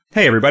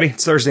Hey everybody,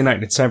 it's Thursday night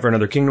and it's time for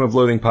another Kingdom of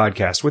Loathing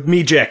podcast with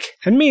me, Jack.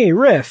 And me,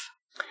 Riff.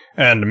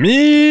 And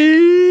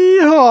me,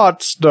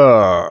 Hot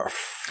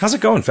Stuff. How's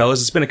it going,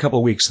 fellas? It's been a couple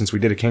of weeks since we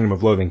did a Kingdom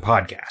of Loathing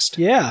podcast.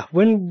 Yeah,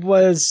 when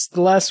was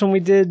the last one we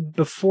did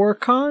before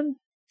con?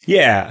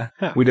 Yeah,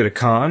 Huh. We did a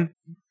con,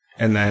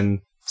 and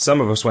then some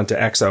of us went to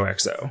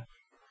XOXO.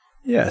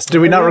 Yes. Did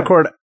we not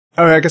record?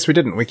 Oh, I guess we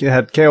didn't. We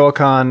had KoL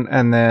Con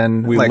and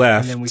then We left.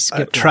 left. And then we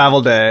skipped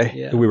Travel Day.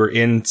 Yeah. We were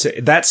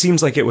that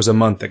seems like it was a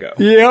month ago.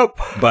 Yep.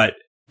 But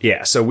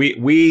yeah, so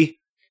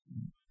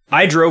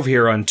I drove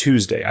here on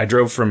Tuesday. I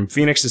drove from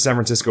Phoenix to San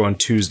Francisco on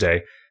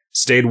Tuesday,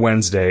 stayed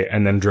Wednesday,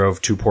 and then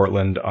drove to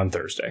Portland on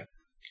Thursday.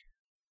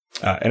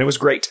 And it was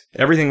great.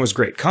 Everything was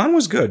great. Con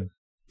was good.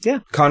 Yeah.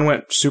 Con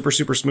went super,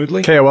 super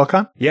smoothly. KoL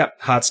Con? Yep.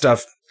 Hot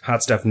stuff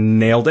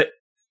nailed it.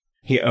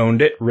 He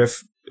owned it.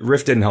 Riff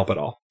didn't help at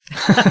all.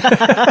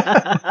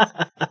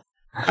 I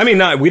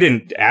mean, we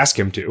didn't ask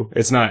him to.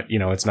 It's not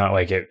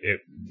like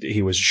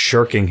he was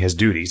shirking his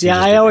duties.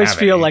 Yeah, I always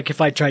feel like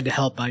if I tried to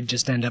help, I'd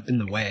just end up in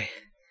the way.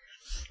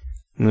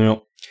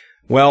 No.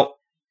 Well,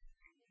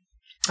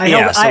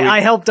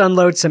 I helped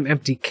unload some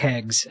empty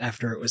kegs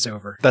after it was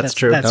over. That's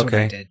true. That's what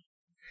Okay. I did.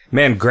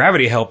 man,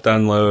 Gravity helped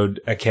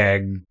unload a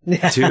keg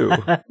too.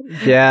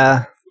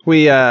 Yeah.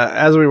 We,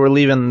 as we were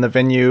leaving the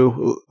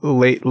venue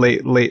late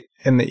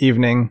in the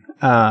evening,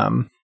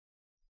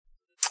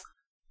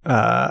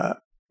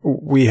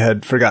 we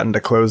had forgotten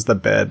to close the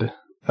bed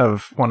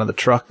of one of the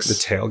trucks. The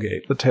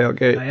tailgate. The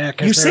tailgate. Oh, yeah,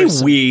 'cause You say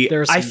we.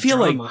 there was I some feel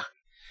drama.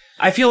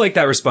 like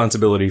that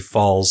responsibility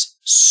falls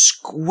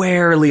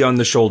squarely on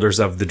the shoulders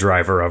of the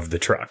driver of the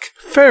truck.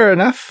 Fair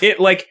enough.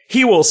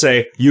 He will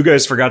say, "You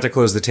guys forgot to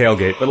close the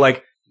tailgate,"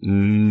 but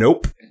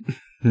nope,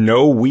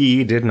 no,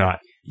 we did not.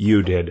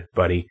 You did,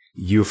 buddy.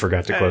 You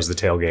forgot to close the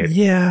tailgate.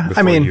 Yeah.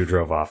 Before you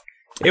drove off.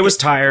 It was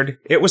tired.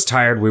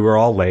 We were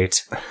all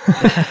late.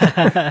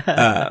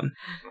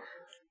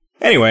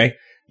 Anyway,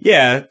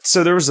 yeah.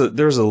 So there was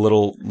a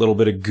little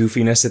bit of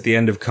goofiness at the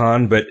end of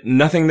con, but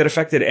nothing that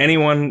affected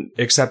anyone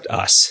except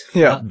us.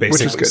 Yeah.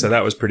 Basically. Which is good. So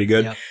that was pretty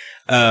good.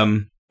 Yep.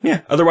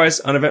 Yeah. Otherwise,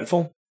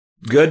 uneventful.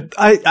 Good.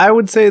 I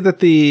would say that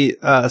the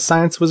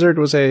Science Wizard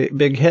was a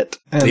big hit,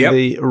 and Yep.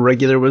 the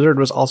regular Wizard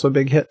was also a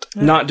big hit.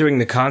 Not doing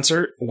the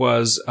concert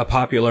was a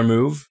popular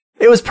move.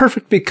 It was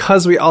perfect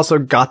because we also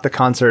got the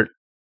concert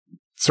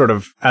sort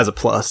of as a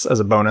plus, as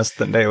a bonus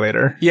the day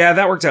later. Yeah,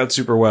 that worked out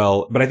super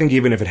well. But I think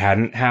even if it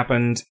hadn't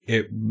happened,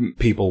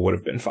 people would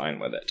have been fine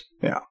with it.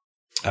 Yeah.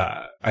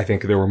 I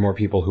think there were more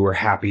people who were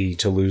happy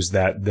to lose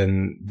that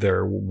than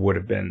there would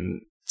have been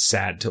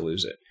sad to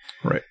lose it.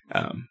 Right.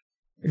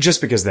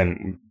 Just because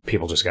then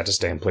people just got to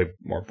stay and play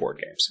more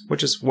board games,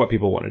 which is what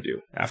people want to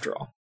do after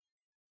all.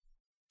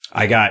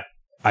 I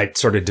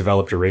sort of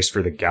developed a Race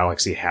for the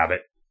Galaxy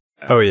habit.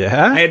 Oh,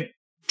 yeah? I had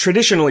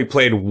traditionally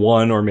played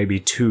one or maybe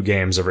two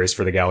games of Race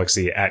for the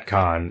Galaxy at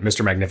con.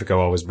 Mr. Magnifico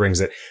always brings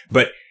it.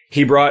 But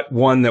he brought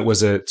one that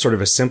was a sort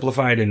of a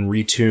simplified and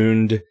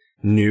retuned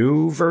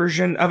new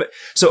version of it.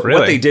 So Really?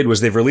 what they did was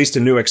they've released a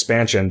new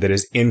expansion that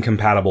is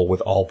incompatible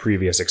with all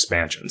previous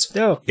expansions.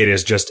 Oh. It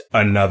is just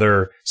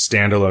another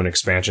standalone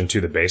expansion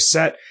to the base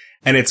set.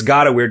 And it's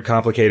got a weird,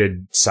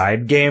 complicated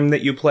side game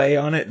that you play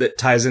on it that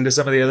ties into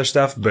some of the other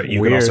stuff, but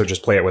you can also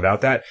just play it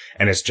without that.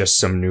 And it's just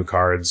some new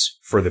cards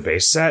for the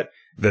base set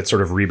that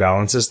sort of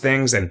rebalances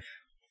things and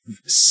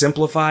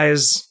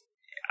simplifies.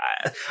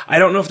 I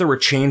don't know if there were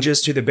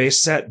changes to the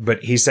base set,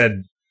 but he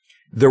said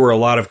there were a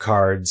lot of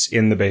cards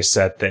in the base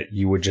set that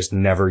you would just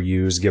never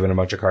use given a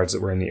bunch of cards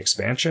that were in the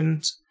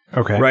expansions.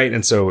 Okay. Right.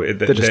 And so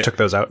They just took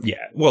those out. Yeah.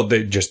 Well,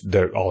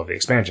 all of the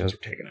expansions were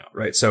taken out.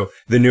 Right. So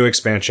the new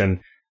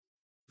expansion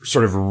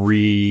sort of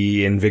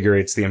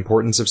reinvigorates the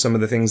importance of some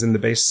of the things in the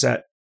base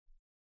set.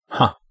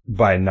 Huh.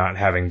 By not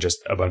having just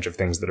a bunch of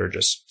things that are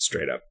just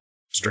straight up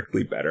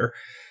strictly better.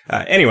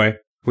 Anyway,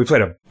 we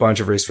played a bunch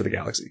of Race for the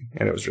Galaxy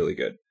and it was really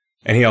good.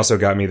 And he also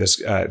got me this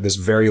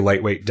very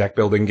lightweight deck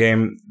building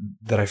game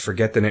that I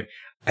forget the name.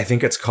 I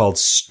think it's called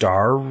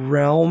Star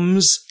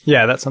Realms.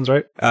 Yeah, that sounds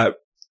right.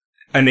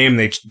 A name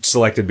they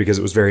selected because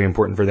it was very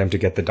important for them to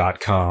get the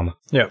 .com.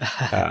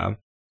 Yeah.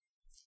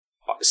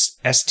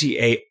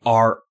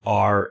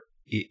 STARR.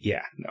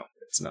 Yeah, no,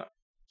 it's not.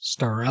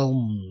 Star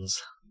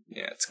Elms.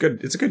 Yeah, it's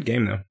good. It's a good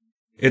game though.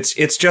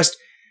 It's just,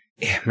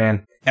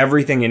 man,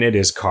 everything in it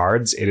is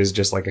cards. It is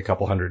just like a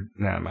couple hundred.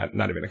 No,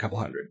 not even a couple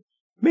hundred.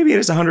 Maybe it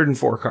is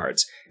 104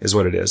 cards is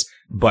what it is.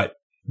 But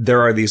there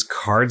are these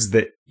cards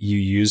that you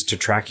use to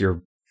track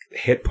your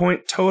hit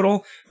point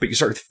total, but you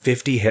start with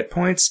 50 hit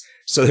points.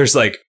 So there's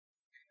like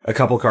a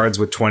couple cards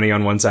with 20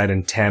 on one side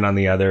and 10 on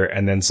the other,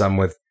 and then some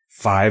with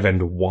 5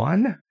 and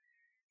 1.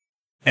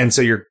 And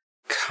so you're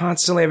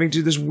constantly having to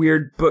do this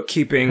weird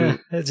bookkeeping.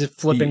 Just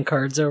flipping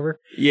cards over.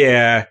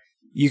 Yeah.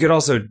 You could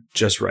also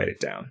just write it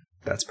down.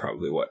 That's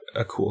probably what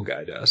a cool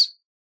guy does.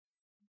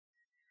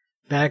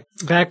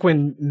 Back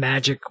when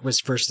Magic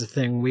was first a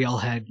thing, we all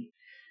had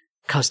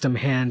custom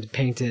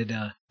hand-painted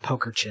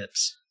poker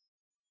chips.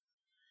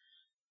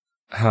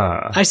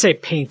 Huh. I say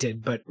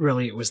painted, but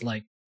really it was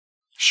like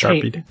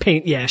Sharpied.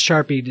 paint, yeah,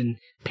 Sharpied and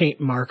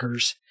paint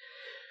markers.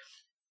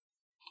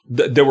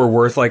 That were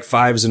worth like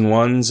 5s and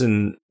 1s,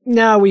 and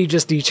No, we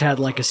just each had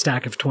like a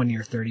stack of 20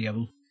 or 30 of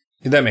them.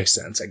 that makes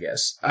sense, I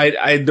guess.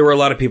 There were a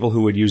lot of people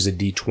who would use a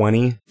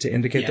D20 to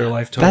indicate their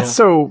life total. That's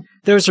so...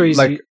 Those are easy.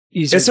 Like,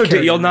 easy It's so to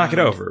carry you'll knock it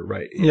around. over,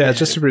 right? Yeah, it's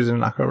just super easy to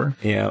knock over.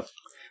 Yeah.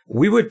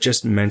 We would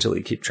just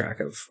mentally keep track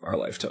of our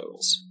life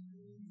totals.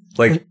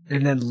 Like,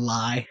 And then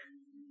lie.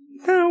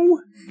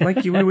 no.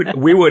 Like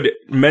we would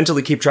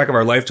mentally keep track of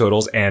our life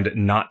totals and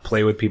not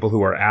play with people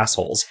who are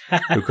assholes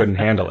who couldn't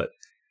handle it.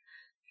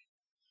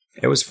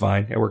 It was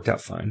fine. It worked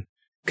out fine.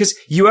 Because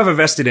you have a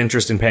vested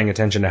interest in paying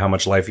attention to how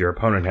much life your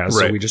opponent has,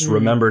 so Right. we just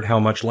remembered how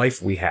much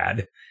life we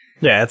had.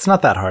 Yeah, it's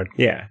not that hard.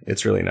 Yeah,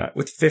 it's really not.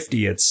 With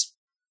 50, it's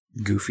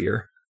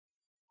goofier,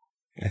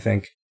 I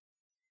think.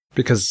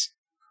 Because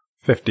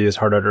 50 is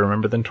harder to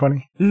remember than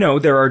 20. No,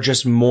 there are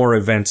just more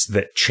events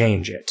that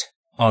change it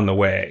on the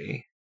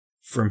way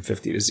from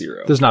 50 to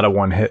 0. There's not a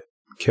one-hit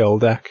kill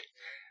deck.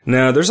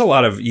 No, there's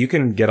you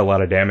can get a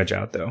lot of damage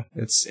out, though.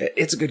 It's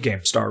a good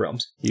game, Star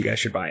Realms. You guys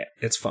should buy it.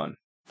 It's fun.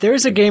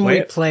 There's a game play we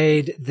it.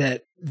 played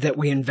that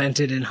we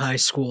invented in high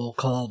school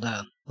called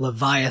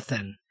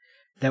Leviathan.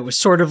 That was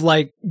sort of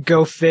like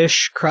Go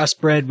Fish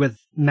crossbred with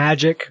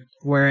Magic,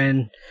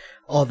 wherein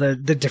all the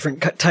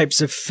different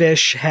types of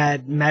fish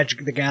had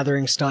Magic the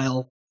Gathering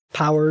style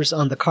powers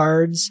on the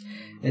cards.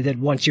 And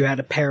then once you had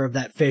a pair of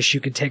that fish,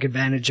 you could take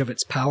advantage of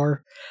its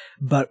power.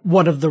 But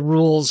one of the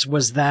rules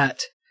was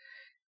that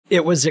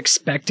it was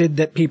expected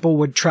that people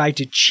would try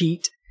to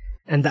cheat,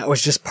 and that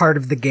was just part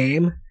of the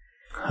game.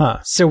 Huh.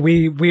 So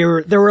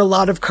there were a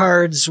lot of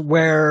cards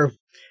where,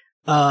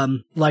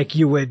 like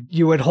you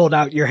would hold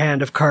out your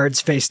hand of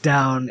cards face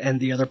down and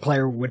the other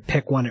player would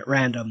pick one at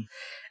random.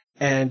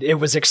 And it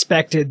was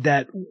expected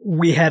that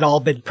we had all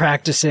been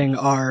practicing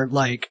our,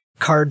 like,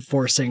 card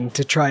forcing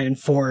to try and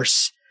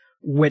force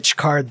which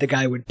card the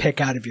guy would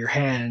pick out of your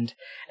hand.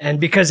 And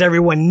because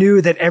everyone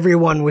knew that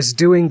everyone was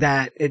doing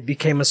that, it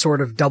became a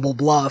sort of double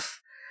bluff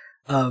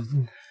of,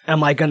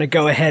 am I going to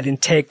go ahead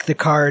and take the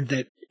card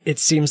that it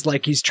seems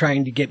like he's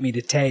trying to get me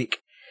to take?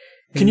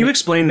 Can you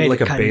explain made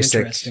like it a kind of basic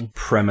interesting.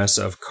 premise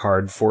of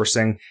card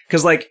forcing?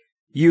 Because like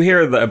you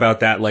hear about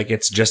that like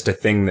it's just a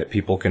thing that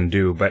people can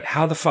do, but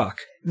how the fuck?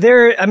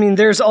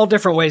 There's all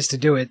different ways to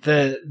do it.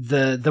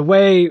 The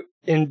way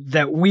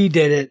that we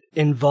did it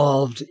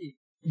involved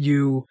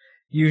you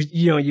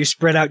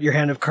spread out your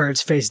hand of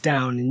cards face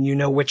down, and you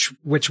know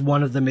which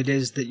one of them it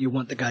is that you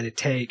want the guy to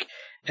take,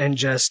 and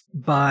just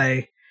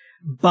by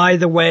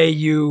the way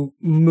you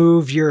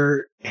move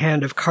your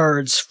hand of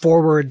cards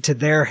forward to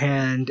their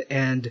hand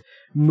and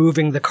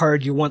moving the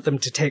card you want them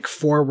to take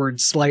forward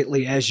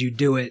slightly as you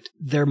do it,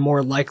 they're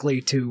more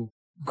likely to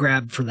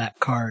grab for that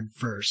card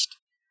first.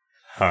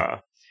 Huh.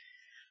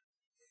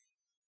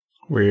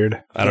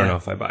 Weird. I don't know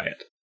if I buy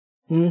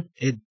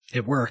it.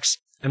 It works.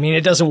 I mean,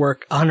 it doesn't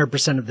work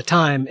 100% of the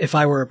time. If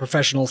I were a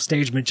professional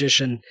stage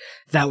magician,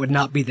 that would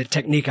not be the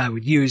technique I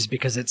would use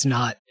because it's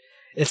not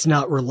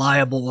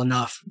reliable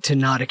enough to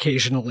not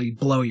occasionally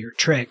blow your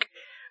trick.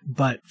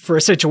 But for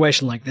a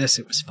situation like this,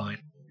 it was fine.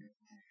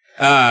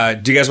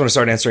 Do you guys want to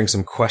start answering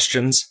some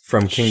questions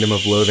from Kingdom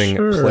of Loathing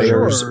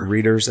players,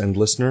 readers, and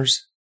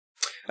listeners?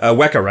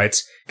 Weka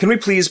writes, can we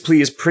please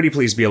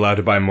be allowed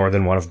to buy more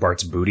than one of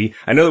Bart's booty?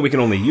 I know that we can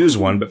only use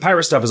one, but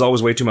pirate stuff is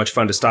always way too much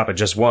fun to stop at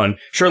just one.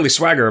 Surely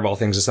swagger of all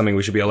things is something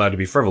we should be allowed to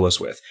be frivolous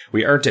with.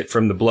 We earned it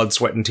from the blood,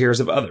 sweat, and tears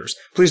of others.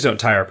 Please don't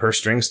tie our purse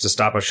strings to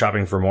stop us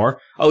shopping for more.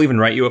 I'll even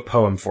write you a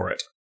poem for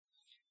it.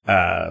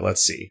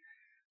 Let's see.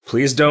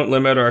 Please don't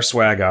limit our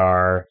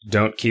swagger.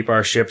 Don't keep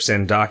our ships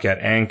in dock at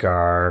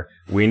anchor.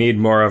 We need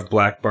more of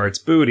Black Bart's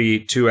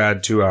booty to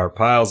add to our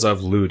piles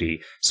of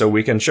looty, so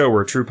we can show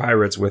we're true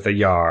pirates with a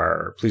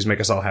yar. Please make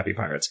us all happy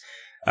pirates.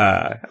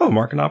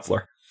 Mark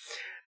Knopfler.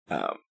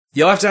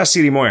 You'll have to ask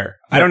C.D. Moyer.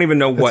 I don't even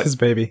know what his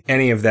baby.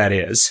 Any of that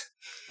is.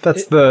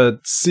 That's the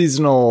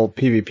seasonal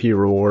PvP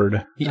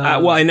reward.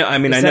 Well, I know. I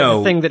mean, is I that know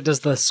the thing that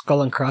does the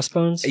skull and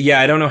crossbones? Yeah,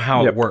 I don't know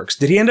how it works.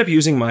 Did he end up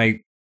using my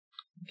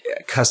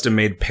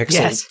custom-made pixel?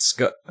 Yes.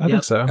 I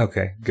think so.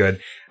 Okay, good.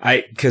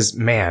 Because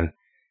man,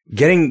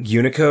 getting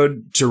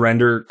Unicode to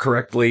render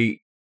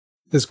correctly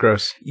is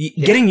gross.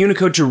 Getting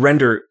Unicode to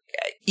render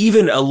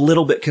even a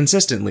little bit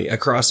consistently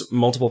across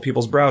multiple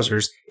people's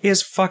browsers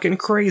is fucking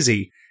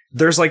crazy.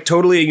 There's like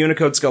totally a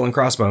Unicode skull and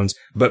crossbones,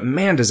 but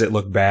man, does it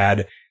look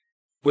bad.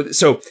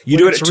 So you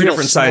do it at two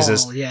different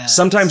sizes. Yes.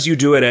 Sometimes you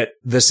do it at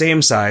the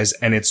same size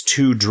and it's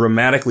two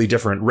dramatically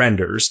different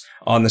renders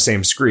on the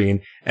same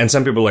screen. And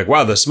some people are like,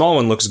 wow, the small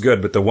one looks good,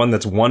 but the one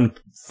that's one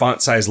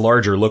font size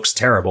larger looks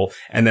terrible.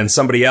 And then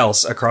somebody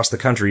else across the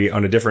country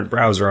on a different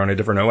browser, on a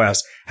different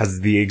OS, has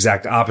the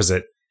exact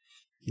opposite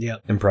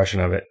impression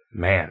of it.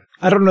 Man.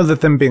 I don't know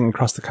that them being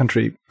across the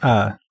country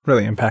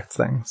really impacts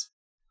things.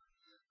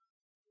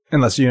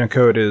 Unless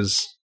Unicode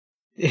is...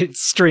 It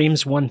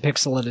streams 1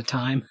 pixel at a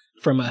time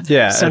from a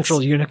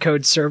central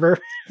Unicode server.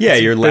 Yeah,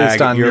 your lag,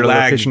 based on your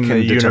lag location in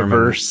the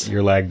universe.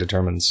 Your lag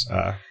determines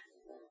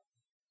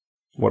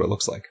what it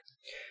looks like.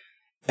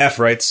 F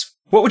writes,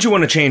 what would you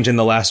want to change in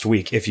the last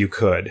week if you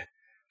could?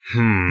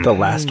 The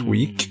last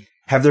week?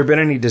 Have there been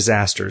any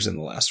disasters in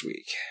the last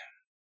week?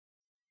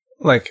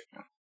 Like,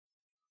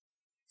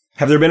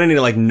 have there been any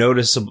like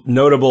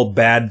notable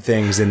bad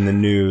things in the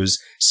news,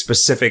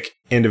 specific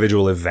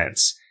individual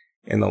events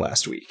in the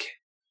last week?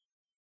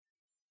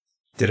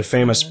 Did a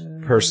famous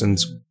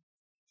person's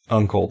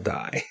uncle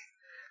die?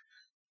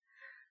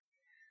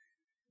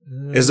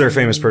 Is there a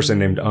famous person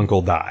named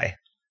Uncle Die?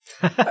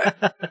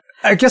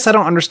 I guess I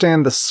don't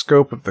understand the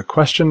scope of the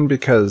question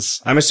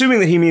because I'm assuming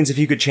that he means if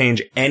you could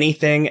change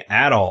anything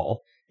at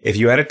all, if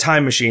you had a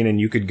time machine and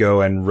you could go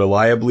and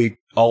reliably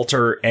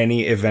alter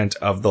any event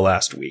of the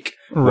last week,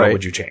 what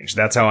would you change?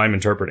 That's how I'm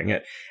interpreting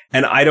it.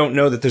 And I don't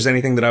know that there's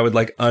anything that I would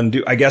like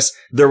undo. I guess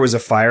there was a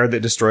fire that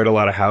destroyed a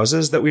lot of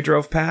houses that we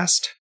drove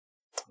past.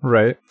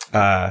 Right.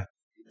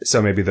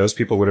 So maybe those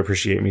people would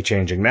appreciate me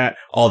changing that.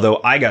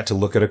 Although I got to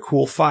look at a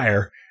cool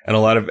fire and a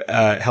lot of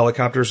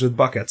helicopters with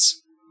buckets.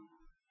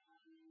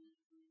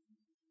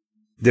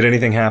 Did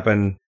anything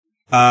happen?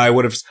 I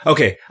would have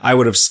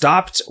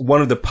stopped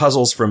one of the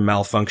puzzles from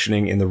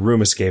malfunctioning in the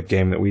room escape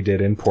game that we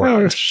did in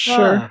Portland. Oh,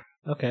 sure.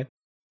 Okay.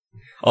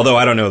 Although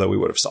I don't know that we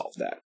would have solved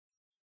that.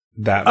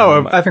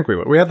 I think we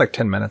would. We had like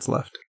 10 minutes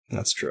left.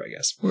 That's true, I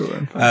guess. We were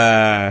in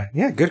fine.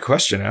 Yeah, good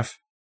question, F.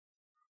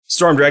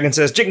 Storm Dragon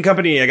says, Jig and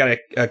Company, I got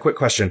a quick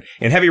question.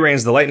 In Heavy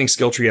Rains, the lightning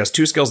skill tree has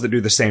two skills that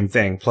do the same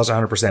thing, plus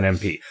 100%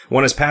 MP.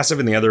 One is passive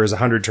and the other is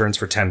 100 turns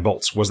for 10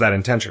 bolts. Was that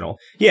intentional?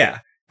 Yeah,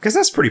 because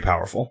that's pretty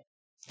powerful.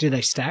 Do they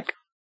stack?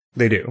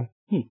 They do.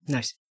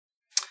 Nice.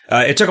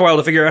 It took a while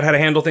to figure out how to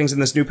handle things in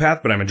this new path,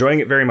 but I'm enjoying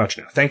it very much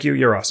now. Thank you,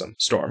 you're awesome.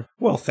 Storm.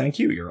 Well, thank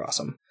you, you're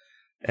awesome.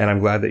 And I'm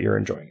glad that you're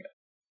enjoying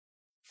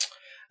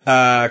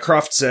it.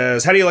 Croft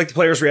says, how do you like the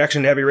players'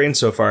 reaction to Heavy Rain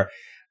so far?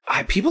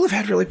 People have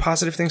had really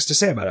positive things to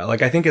say about it.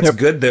 Like, I think it's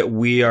good that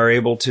we are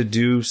able to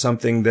do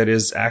something that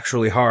is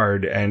actually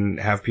hard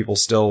and have people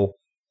still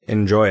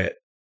enjoy it.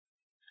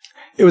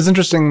 It was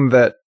interesting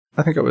that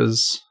I think it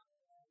was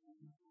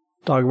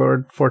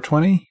Doglord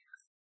 420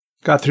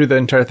 got through the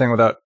entire thing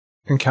without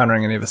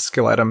encountering any of the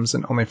skill items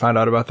and only found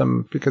out about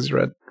them because he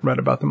read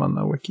about them on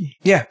the wiki.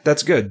 Yeah,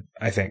 that's good,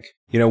 I think.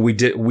 You know, I'm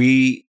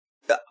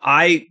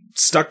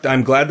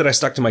glad that I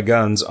stuck to my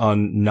guns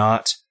on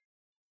not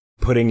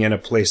putting in a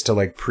place to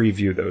like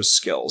preview those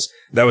skills.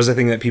 That was a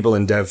thing that people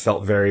in dev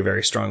felt very,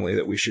 very strongly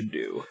that we should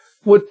do.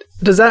 What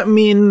does that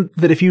mean?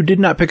 That if you did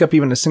not pick up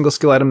even a single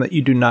skill item, that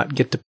you do not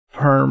get to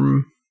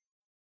perm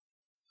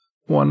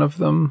one of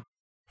them?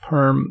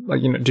 Perm,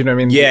 like, you know, do you know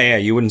what I mean? Yeah,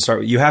 you wouldn't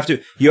start. You have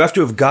to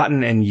have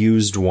gotten and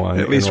used one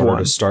at least in order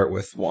one to start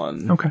with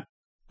one. Okay.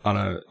 On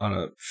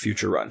a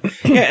future run.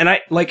 Yeah, and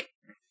I like.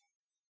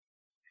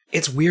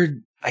 It's weird.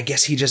 I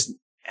guess he just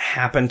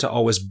happened to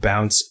always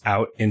bounce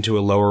out into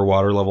a lower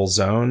water level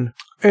zone.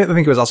 I think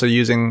he was also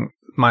using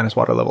minus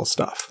water level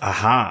stuff.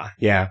 Aha.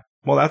 Yeah.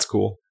 Well, that's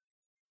cool.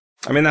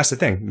 I mean, that's the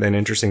thing. An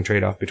interesting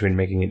trade-off between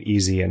making it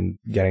easy and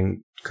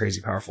getting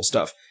crazy powerful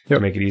stuff to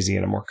make it easy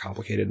in a more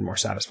complicated and more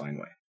satisfying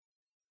way.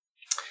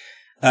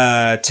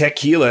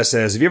 Tequila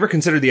says, have you ever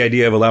considered the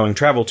idea of allowing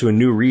travel to a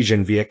new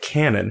region via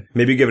cannon?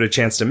 Maybe give it a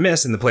chance to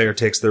miss and the player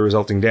takes the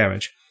resulting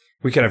damage.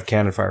 We could have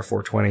Cannon Fire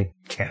 420.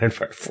 Cannon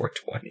Fire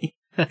 420.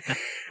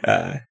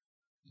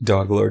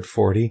 Doglord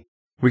 40.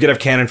 We could have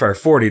Cannon Fire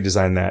 40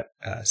 design that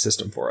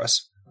system for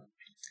us.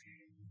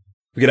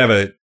 We could have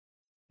a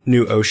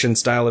new ocean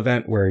style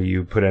event where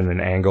you put in an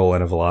angle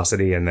and a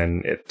velocity and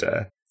then it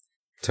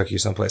took you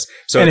someplace.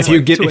 So and if you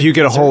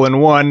get a hole in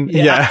one,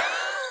 yeah.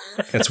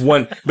 It's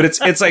one, but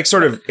it's like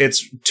sort of,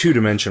 it's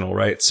two-dimensional,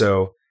 right?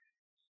 So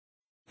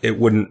it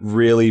wouldn't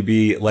really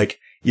be like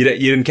you'd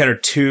encounter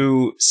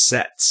two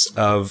sets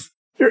of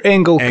your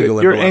angle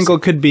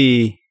could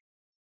be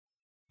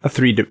a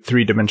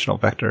three-dimensional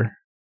vector.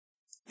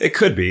 It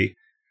could be,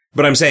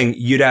 but I'm saying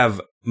you'd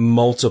have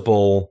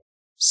multiple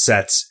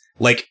sets.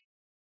 Like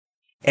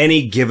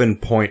any given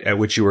point at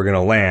which you were going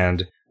to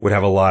land would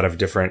have a lot of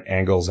different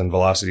angles and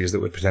velocities that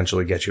would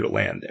potentially get you to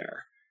land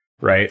there,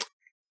 right?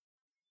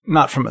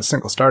 Not from a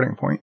single starting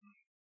point.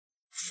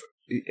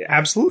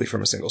 Absolutely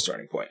from a single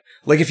starting point.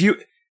 Like if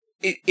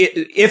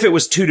it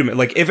was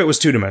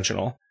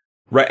two-dimensional,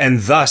 right? And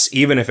thus,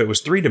 even if it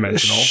was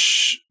three-dimensional,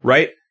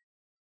 right?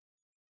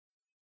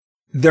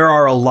 There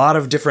are a lot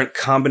of different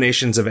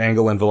combinations of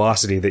angle and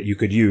velocity that you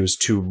could use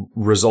to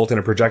result in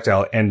a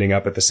projectile ending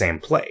up at the same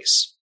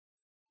place.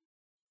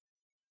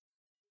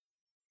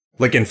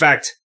 Like, in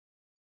fact,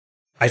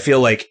 I feel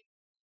like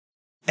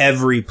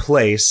every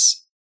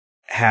place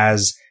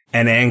has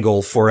an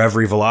angle for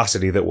every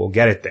velocity that will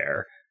get it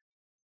there.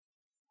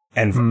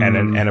 And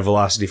a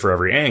velocity for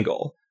every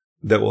angle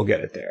that will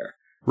get it there.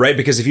 Right?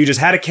 Because if you just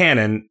had a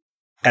cannon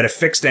at a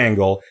fixed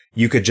angle,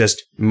 you could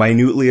just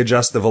minutely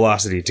adjust the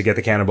velocity to get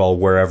the cannonball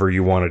wherever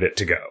you wanted it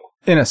to go.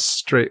 In a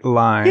straight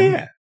line.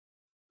 Yeah.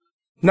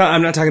 No,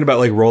 I'm not talking about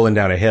like rolling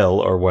down a hill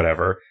or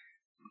whatever.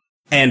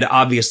 And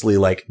obviously,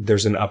 like,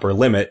 there's an upper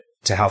limit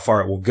to how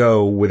far it will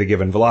go with a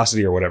given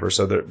velocity or whatever.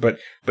 So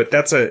but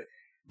that's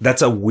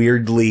a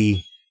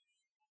weirdly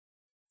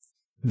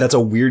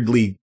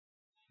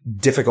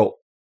difficult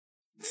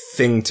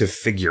thing to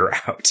figure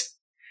out,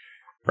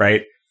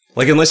 right?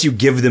 Like, unless you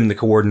give them the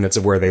coordinates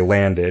of where they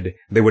landed,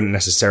 they wouldn't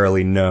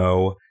necessarily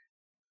know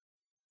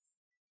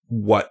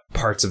what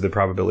parts of the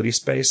probability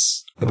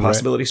space, the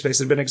possibility space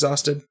had been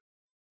exhausted.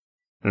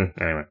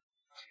 Anyway.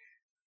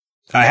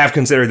 I have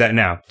considered that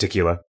now,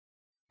 Tequila.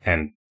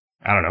 And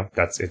I don't know,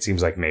 it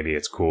seems like maybe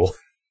it's cool.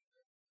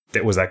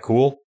 Was that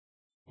cool?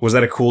 Was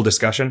that a cool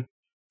discussion?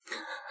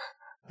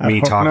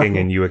 Me talking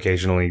and you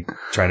occasionally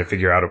trying to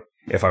figure out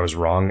if I was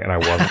wrong and I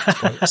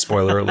wasn't.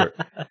 Spoiler alert.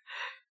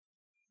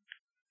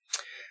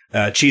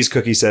 Cheese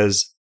Cookie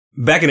says,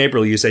 back in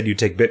April, you said you'd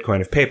take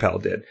Bitcoin if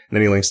PayPal did. And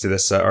then he links to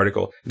this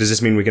article. Does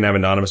this mean we can have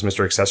anonymous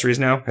Mr. Accessories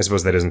now? I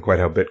suppose that isn't quite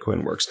how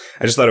Bitcoin works.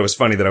 I just thought it was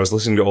funny that I was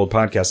listening to old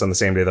podcasts on the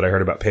same day that I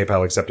heard about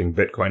PayPal accepting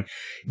Bitcoin.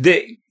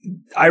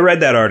 I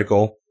read that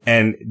article,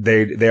 and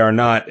they are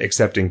not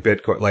accepting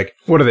Bitcoin. Like,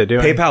 what are they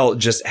doing? PayPal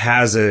just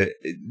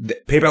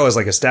PayPal has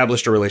like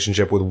established a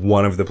relationship with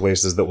one of the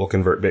places that will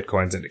convert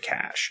Bitcoins into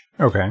cash.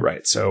 Okay.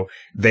 Right. So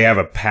they have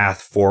a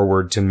path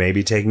forward to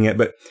maybe taking it.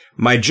 But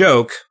my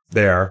joke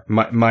there,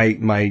 I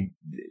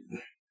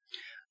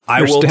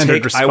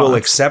will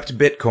accept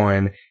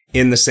Bitcoin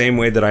in the same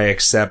way that I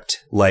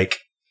accept like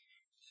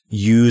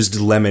used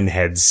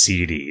Lemonhead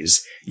CDs.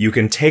 You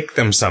can take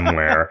them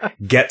somewhere,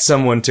 get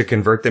someone to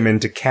convert them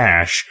into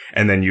cash,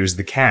 and then use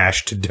the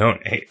cash to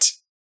donate.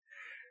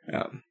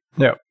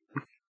 Yeah.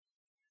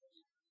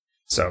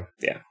 So,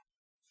 yeah.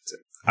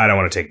 I don't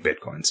want to take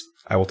Bitcoins.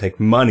 I will take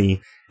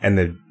money, and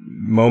the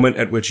moment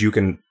at which you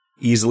can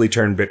easily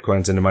turn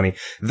Bitcoins into money.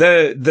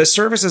 The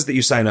services that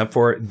you sign up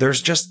for, there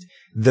is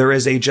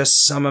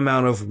just some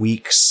amount of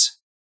weeks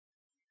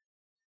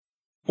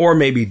or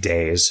maybe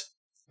days,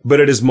 but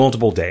it is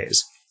multiple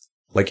days.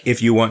 Like,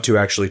 if you want to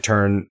actually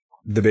turn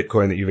the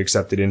Bitcoin that you've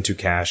accepted into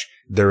cash,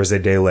 there is a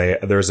delay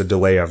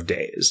of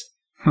days,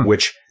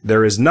 which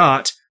there is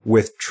not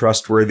with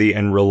trustworthy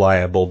and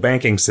reliable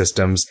banking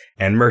systems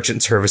and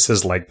merchant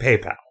services like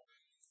PayPal,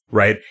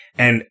 right?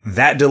 And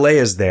that delay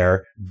is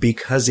there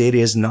because it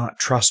is not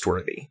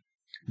trustworthy.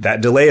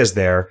 That delay is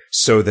there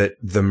so that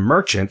the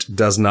merchant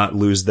does not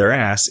lose their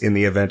ass in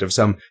the event of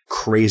some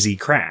crazy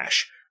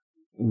crash,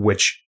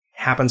 which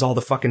happens all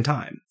the fucking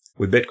time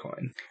with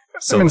Bitcoin.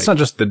 So, I mean, it's not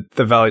just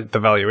the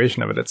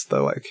valuation of it. It's the,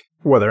 like,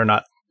 whether or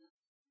not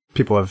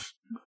people have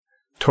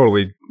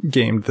totally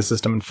gamed the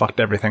system and fucked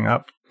everything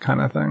up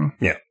kind of thing.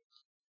 Yeah.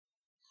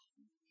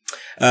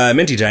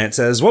 Minty Giant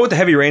says, what with the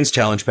heavy rains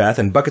challenge path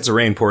and buckets of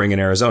rain pouring in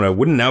Arizona,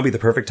 wouldn't now be the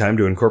perfect time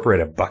to incorporate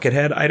a bucket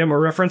head item or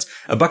reference?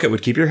 A bucket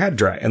would keep your head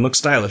dry and look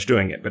stylish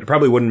doing it, but it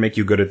probably wouldn't make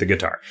you good at the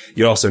guitar.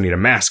 You'd also need a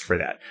mask for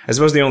that. I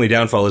suppose the only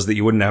downfall is that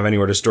you wouldn't have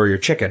anywhere to store your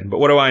chicken, but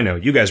what do I know?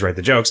 You guys write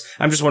the jokes.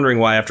 I'm just wondering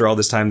why after all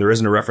this time there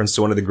isn't a reference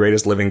to one of the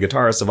greatest living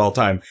guitarists of all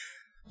time.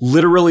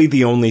 Literally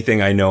the only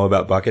thing I know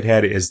about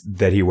Buckethead is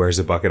that he wears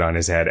a bucket on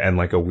his head and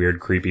like a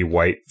weird creepy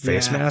white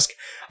face mask.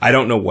 I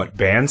don't know what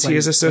bands he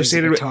is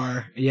associated with.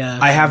 Yeah.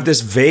 I have this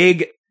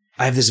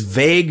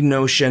vague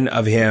notion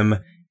of him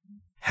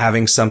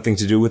having something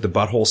to do with the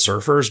Butthole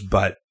Surfers,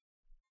 but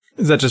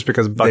is that just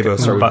because they both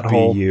start with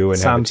BU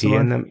and have a T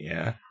in them?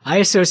 Yeah. I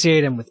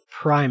associate him with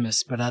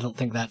Primus, but I don't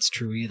think that's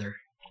true either.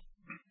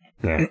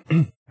 Yeah.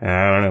 I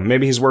don't know.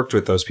 Maybe he's worked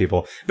with those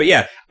people. But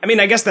yeah, I mean,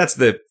 I guess that's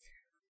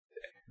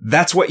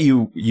what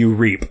you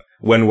reap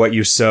when what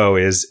you sow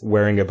is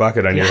wearing a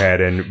bucket on your head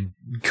and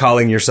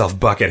calling yourself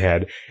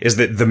Buckethead, is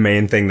that the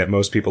main thing that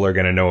most people are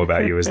going to know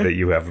about you is that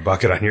you have a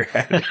bucket on your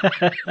head.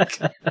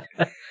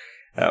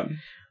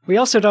 We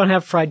also don't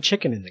have fried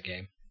chicken in the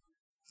game.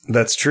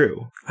 That's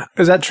true.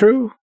 Is that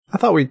true? I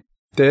thought we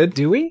did.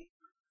 Do we?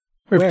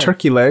 We have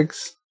turkey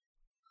legs.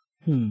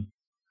 I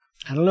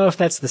don't know if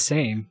that's the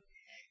same.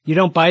 You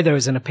don't buy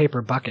those in a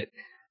paper bucket.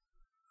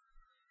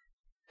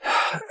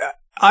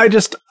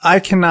 I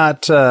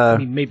cannot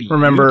maybe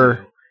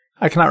remember.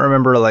 I cannot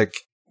remember like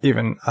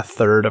even a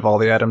third of all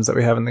the items that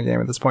we have in the game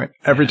at this point.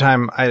 Every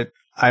time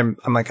I'm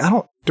like,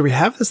 do we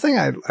have this thing?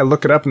 I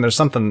look it up and there's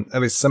something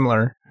at least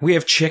similar. We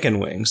have chicken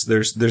wings.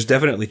 There's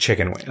definitely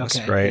chicken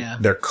wings, right? Yeah.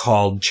 They're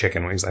called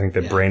chicken wings. I think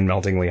they're brain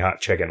meltingly hot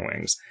chicken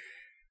wings.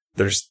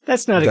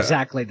 That's not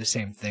exactly the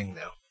same thing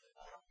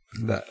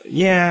though.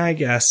 Yeah, I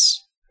guess.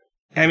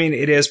 I mean,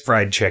 it is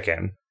fried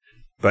chicken,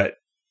 but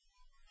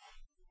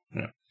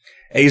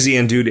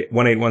AZN Dude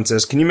 181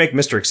 says, can you make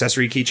Mr.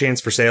 Accessory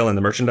keychains for sale in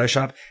the merchandise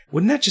shop?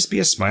 Wouldn't that just be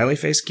a smiley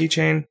face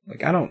keychain?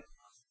 Like, I don't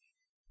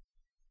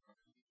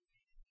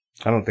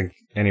think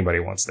anybody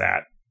wants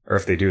that. Or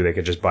if they do, they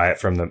could just buy it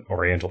from the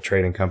Oriental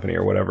Trading Company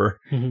or whatever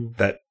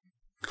that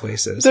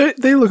place is.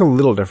 They look a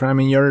little different. I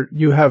mean,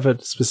 you have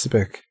a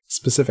specific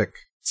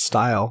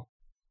style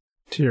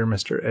to your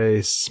Mr.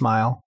 A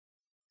smile.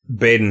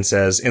 Baden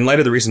says, in light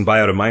of the recent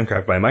buyout of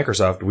Minecraft by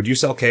Microsoft, would you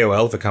sell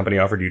KoL if a company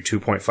offered you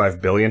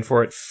 $2.5 billion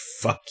for it?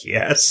 Fuck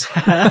yes.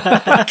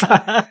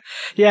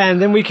 Yeah,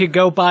 and then we could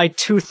go buy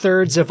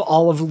 2/3 of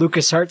all of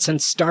LucasArts and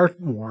Star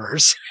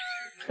Wars.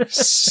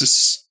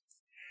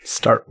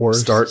 Star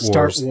Wars.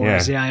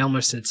 Yeah, I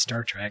almost said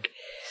Star Trek.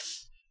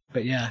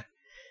 But yeah.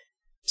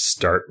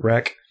 Start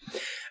Wreck.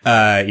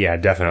 Yeah,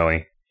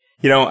 definitely.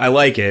 I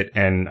like it,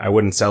 and I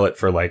wouldn't sell it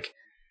for like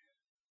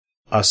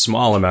a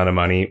small amount of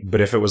money,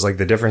 but if it was like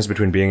the difference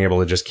between being able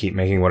to just keep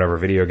making whatever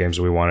video games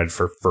we wanted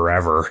for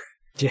forever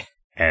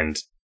and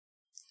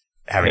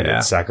having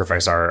to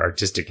sacrifice our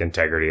artistic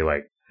integrity,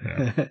 like,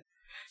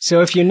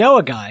 So if you know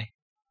a guy.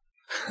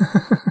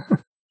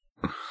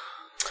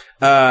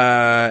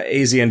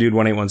 AZN Dude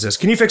 181 says,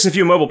 can you fix a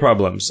few mobile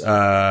problems?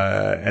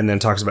 And then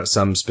talks about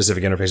some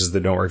specific interfaces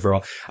that don't work very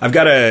well. I've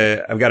got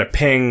a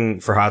ping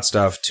for Hot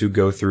Stuff to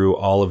go through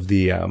all of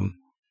the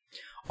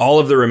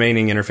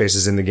remaining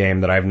interfaces in the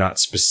game that I've not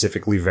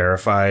specifically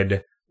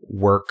verified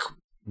work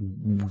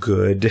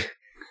good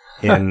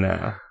in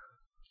the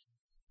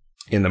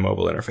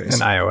mobile interface. In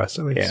iOS,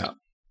 at least.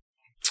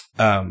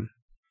 Yeah.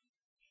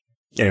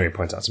 Anyway,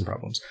 points out some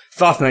problems.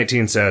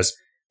 Thoth19 says,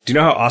 do you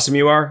know how awesome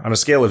you are? On a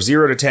scale of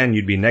 0 to 10,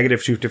 you'd be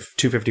negative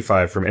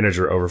 255 from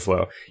integer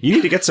overflow. You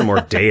need to get some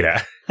more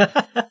data. What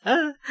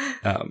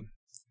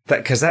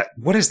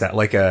is that?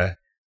 Like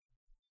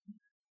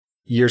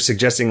you're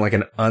suggesting like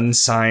an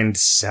unsigned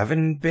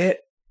 7-bit?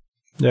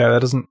 Yeah,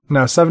 that doesn't,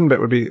 no, 7-bit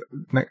would be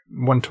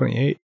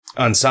 128.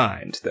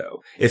 Unsigned,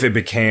 though. If it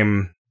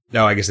became,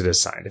 no, I guess it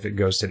is signed. If it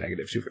goes to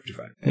negative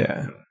 255.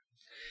 Yeah.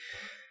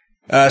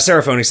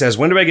 Seraphony says,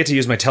 when do I get to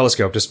use my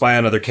telescope to spy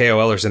on other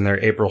KOLers in their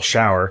April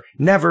shower?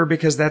 Never,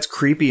 because that's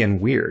creepy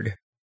and weird.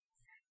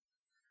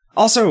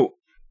 Also,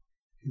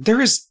 there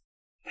is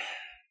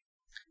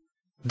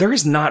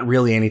not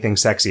really anything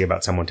sexy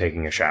about someone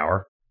taking a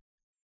shower.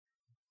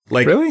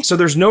 Like, really? So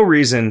there's no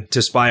reason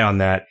to spy on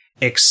that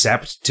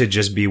except to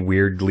just be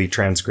weirdly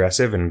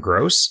transgressive and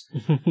gross.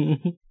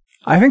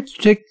 I think you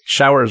take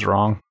showers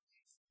wrong.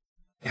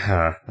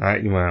 I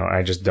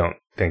just don't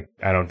think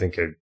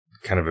a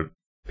kind of a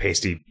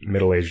pasty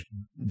middle-aged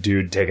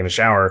dude taking a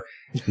shower,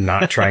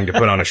 not trying to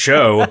put on a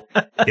show,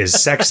 is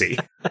sexy.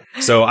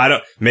 So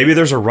maybe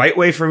there's a right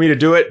way for me to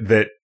do it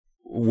that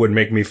would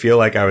make me feel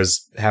like I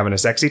was having a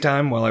sexy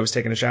time while I was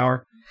taking a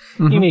shower.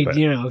 You need,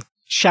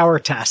 shower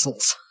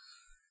tassels.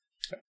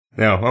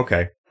 No,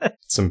 okay.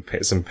 Some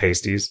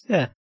pasties.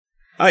 Yeah.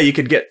 You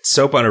could get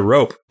soap on a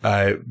rope,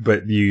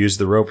 but you use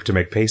the rope to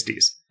make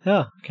pasties.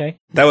 Oh, okay.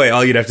 That way,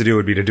 all you'd have to do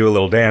would be to do a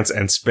little dance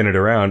and spin it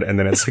around, and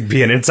then it's like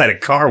being inside a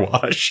car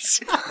wash.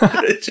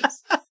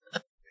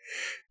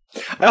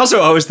 I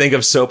also always think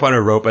of soap on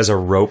a rope as a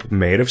rope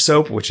made of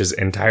soap, which is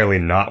entirely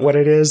not what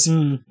it is.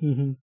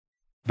 Mm-hmm.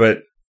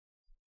 But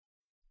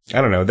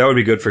I don't know. That would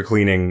be good for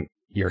cleaning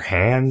your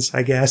hands,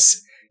 I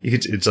guess.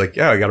 It's like,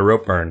 I got a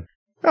rope burn.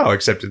 Oh,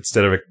 except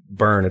instead of a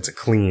burn, it's a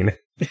clean.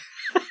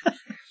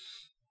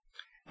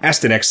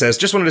 Aston X says,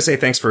 just wanted to say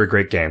thanks for a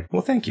great game.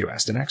 Well, thank you,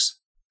 Aston X.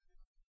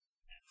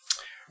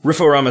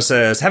 Rifforama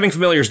says, having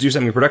familiars do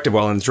something productive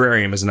while in the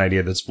terrarium is an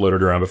idea that's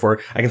floated around before.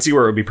 I can see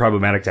where it would be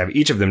problematic to have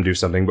each of them do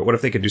something, but what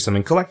if they could do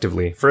something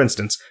collectively? For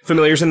instance,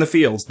 familiars in the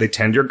fields. They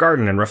tend your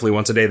garden, and roughly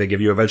once a day they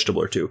give you a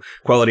vegetable or two.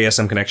 Quality has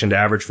some connection to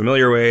average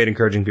familiar weight,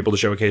 encouraging people to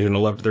show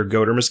occasional love to their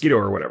goat or mosquito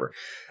or whatever.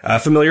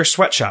 Familiar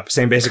sweatshop.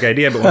 Same basic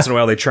idea, but once in a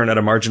while they churn out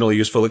a marginally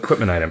useful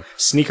equipment item.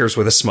 Sneakers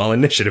with a small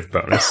initiative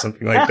bonus.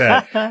 Something like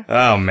that.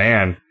 Oh,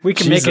 man. We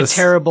can make a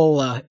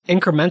terrible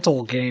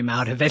incremental game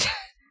out of it.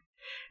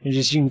 And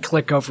you can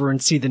click over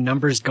and see the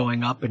numbers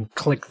going up and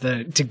click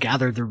to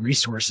gather the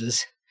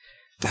resources.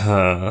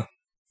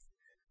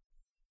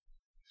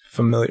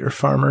 Familiar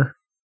farmer.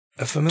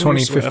 A familiar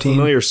 2015. A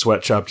familiar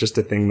sweatshop, just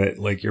a thing that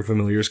like your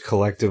familiars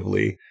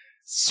collectively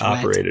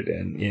operated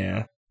in.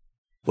 Yeah.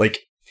 Like,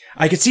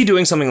 I could see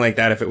doing something like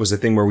that if it was a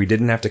thing where we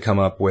didn't have to come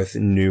up with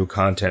new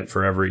content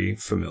for every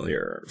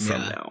familiar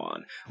from now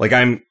on. Like,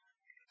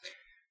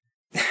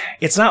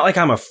 it's not like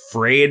I'm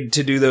afraid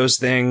to do those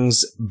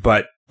things,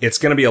 but it's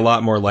going to be a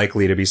lot more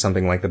likely to be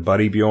something like the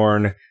Buddy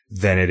Bjorn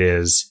than it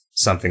is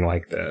something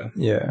like the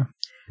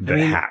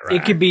hat rack.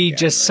 It could be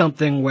just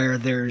something where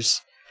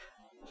there's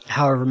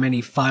however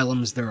many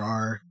phylums there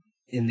are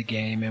in the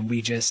game, and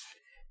we just,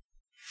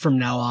 from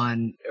now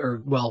on,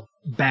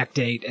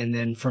 backdate, and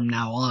then from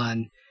now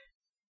on,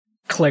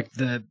 click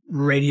the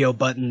radio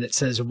button that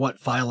says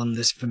what phylum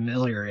this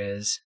familiar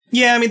is.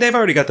 Yeah, I mean, they've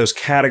already got those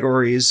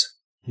categories.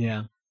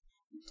 Yeah.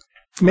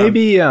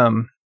 Maybe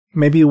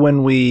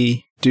when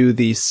we do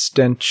the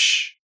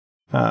stench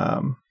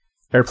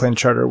airplane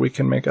charter, we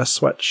can make a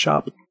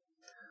sweatshop.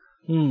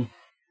 Hmm.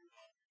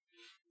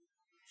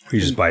 You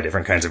just buy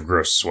different kinds of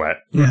gross sweat.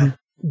 Yeah.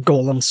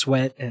 Golem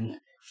sweat and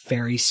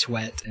fairy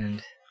sweat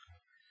and...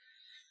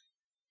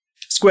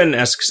 Squin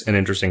asks an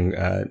interesting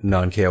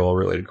non-KOL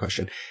related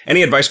question.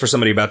 Any advice for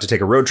somebody about to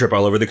take a road trip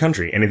all over the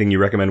country? Anything you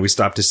recommend we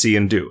stop to see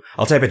and do?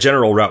 I'll type a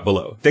general route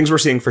below. Things we're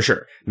seeing for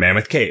sure.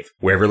 Mammoth Cave,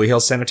 Waverly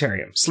Hills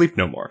Sanitarium, Sleep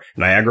No More,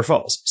 Niagara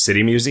Falls,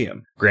 City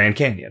Museum, Grand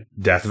Canyon,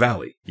 Death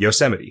Valley,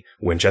 Yosemite,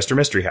 Winchester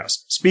Mystery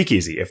House,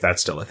 Speakeasy, if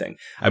that's still a thing.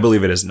 I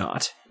believe it is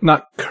not.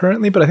 Not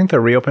currently, but I think they're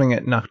reopening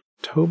it in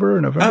October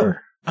or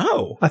November.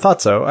 Oh. I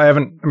thought so.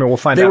 We'll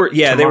find out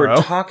tomorrow. They were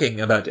talking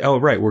about... Oh,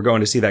 right. We're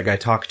going to see that guy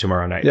talk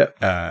tomorrow night.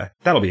 Yeah.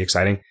 That'll be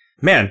exciting.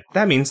 Man,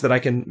 that means that I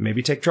can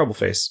maybe take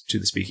Troubleface to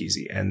the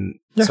Speakeasy. And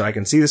so I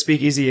can see the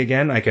Speakeasy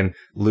again. I can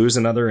lose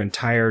another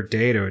entire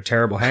day to a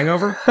terrible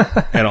hangover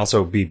and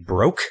also be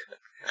broke.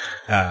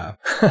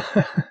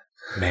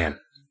 Man.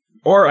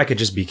 Or I could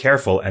just be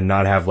careful and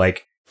not have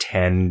like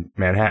 10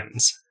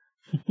 Manhattans.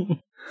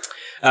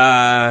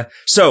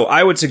 So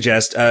I would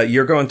suggest,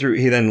 you're going through,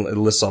 he then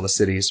lists all the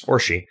cities, or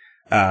she.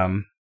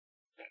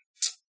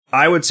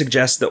 I would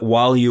suggest that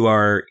while you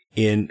are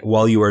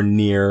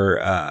near,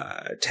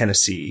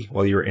 Tennessee,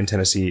 while you're in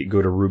Tennessee,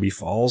 go to Ruby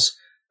Falls,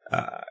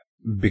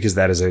 because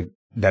that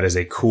is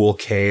a cool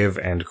cave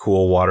and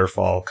cool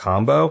waterfall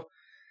combo.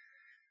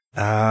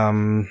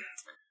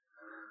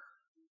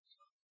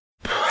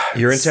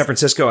 You're in San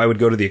Francisco, I would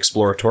go to the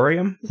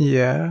Exploratorium.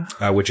 Yeah.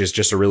 Which is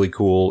just a really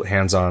cool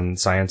hands-on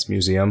science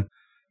museum.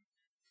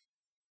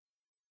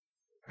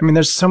 I mean,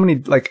 there's so many,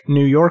 like,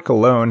 New York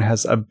alone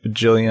has a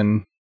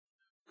bajillion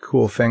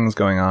cool things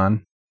going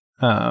on.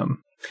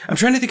 I'm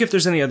trying to think if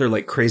there's any other,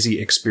 like, crazy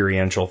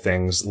experiential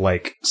things,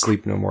 like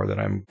Sleep No More that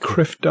I'm...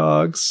 Criff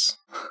dogs.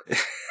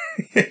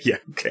 Yeah,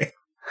 okay.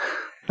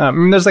 I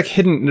mean, there's like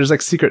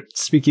secret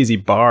speakeasy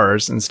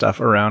bars and stuff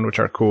around, which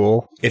are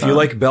cool. If you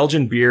like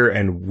Belgian beer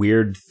and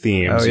weird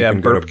themes, you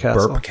can go to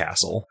Burp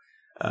Castle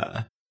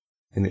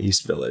in the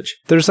East Village.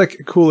 There's like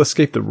cool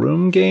escape the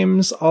room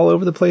games all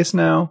over the place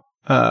now,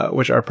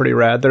 which are pretty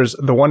rad. There's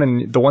the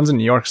ones in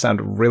New York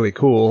sound really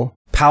cool.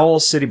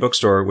 Powell's City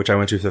Bookstore, which I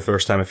went to for the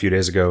first time a few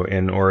days ago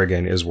in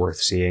Oregon, is worth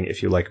seeing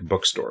if you like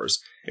bookstores.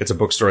 It's a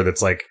bookstore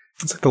that's like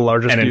it's like the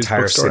largest an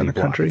entire bookstore city in the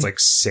block. country. It's like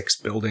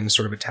 6 buildings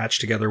sort of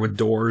attached together with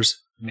doors.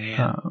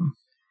 Man.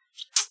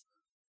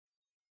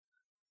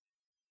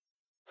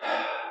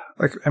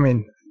 Like, I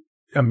mean,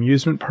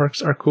 amusement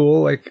parks are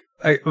cool. This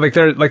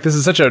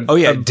is such a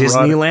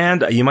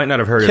Disneyland. You might not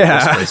have heard of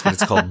this place, but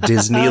it's called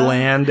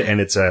Disneyland, and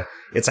it's a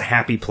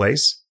happy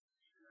place.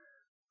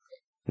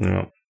 You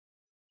know.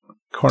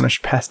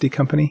 Cornish Pasty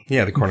Company.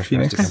 Yeah, the Cornish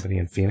Pasty Company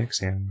in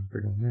Phoenix. Yeah,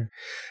 we're going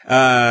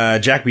there.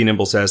 Jack B.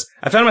 Nimble says,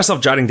 I found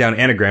myself jotting down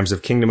anagrams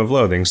of Kingdom of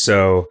Loathing,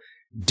 so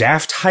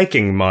daft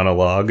hiking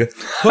monologue,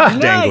 hook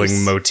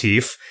dangling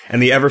motif,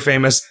 and the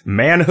ever-famous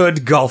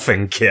manhood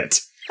golfing kit.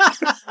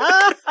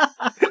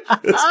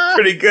 That's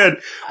pretty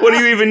good. What do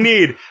you even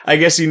need? I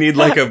guess you need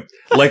like a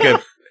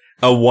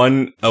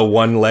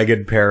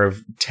one-legged pair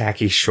of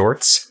tacky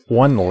shorts.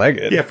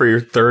 One-legged? Yeah, for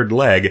your third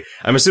leg.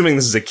 I'm assuming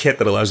this is a kit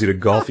that allows you to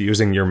golf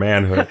using your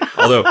manhood.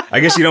 Although, I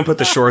guess you don't put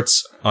the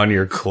shorts on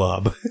your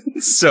club.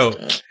 So,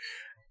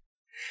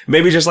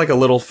 maybe just like a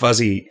little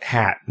fuzzy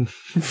hat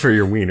for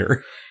your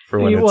wiener. For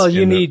when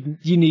you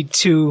need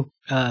two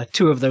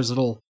of those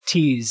little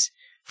tees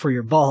for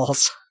your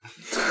balls.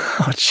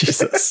 Oh,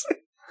 Jesus.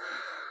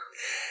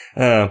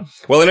 Well,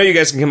 I know you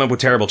guys can come up with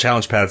terrible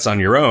challenge paths on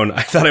your own.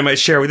 I thought I might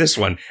share with this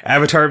one.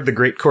 Avatar of the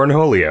Great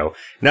Cornholio.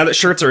 Now that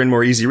shirts are in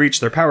more easy reach,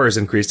 their power is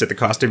increased at the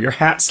cost of your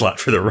hat slot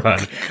for the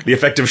run. The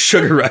effective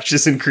sugar rush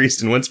is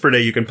increased, and once per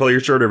day you can pull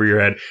your shirt over your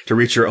head to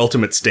reach your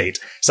ultimate state.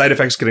 Side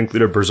effects could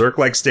include a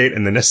berserk-like state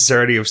and the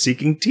necessity of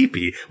seeking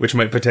teepee, which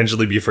might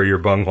potentially be for your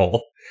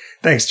bunghole.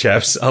 Thanks,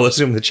 chaps. I'll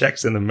assume the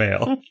check's in the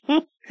mail.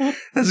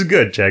 That's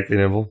good, Jack the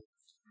Nimble.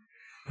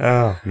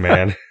 Oh,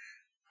 man.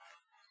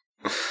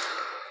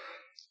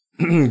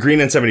 Green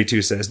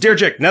N72 says, Dear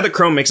Jick, now that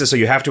Chrome makes it so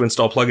you have to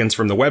install plugins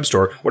from the web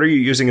store, what are you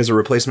using as a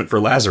replacement for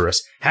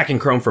Lazarus? Hacking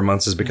Chrome for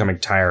months is becoming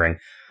tiring.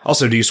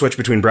 Also, do you switch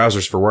between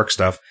browsers for work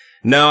stuff?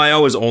 No, I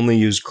always only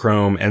use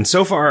Chrome, and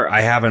so far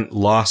I haven't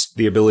lost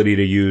the ability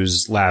to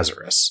use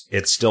Lazarus.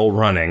 It's still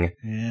running.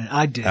 Yeah,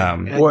 I did.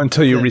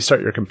 Until you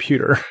restart your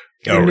computer.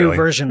 The new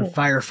version of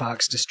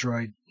Firefox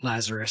destroyed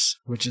Lazarus,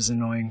 which is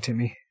annoying to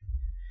me.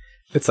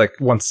 It's like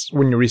when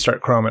you restart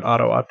Chrome, it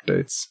auto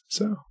updates.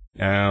 So.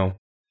 Oh.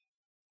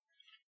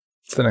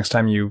 So the next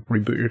time you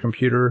reboot your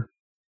computer.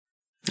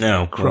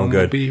 Oh, Chrome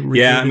good. Will be rebooted.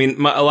 Yeah, I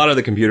mean, a lot of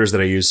the computers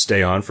that I use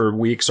stay on for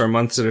weeks or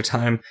months at a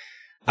time.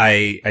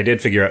 I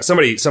did figure out,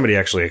 somebody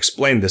actually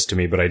explained this to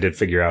me, but I did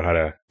figure out how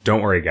to,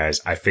 don't worry guys,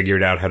 I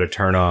figured out how to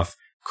turn off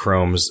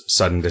Chrome's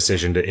sudden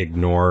decision to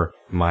ignore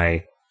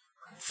my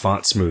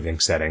font smoothing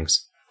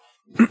settings.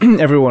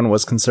 Everyone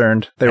was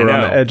concerned. They were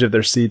on the edge of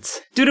their seats.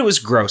 Dude, it was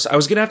gross. I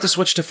was going to have to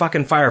switch to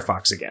fucking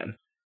Firefox again.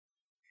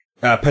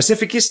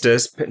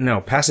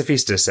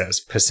 Pacifista says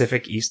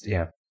Pacific East,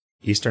 yeah,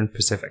 Eastern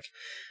Pacific.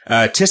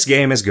 TIS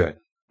game is good.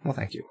 Well,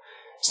 thank you.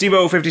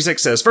 Steve-O56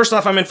 says, first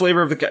off, I'm in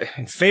favor of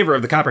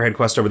the Copperhead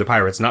quest over the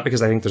Pirates, not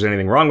because I think there's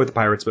anything wrong with the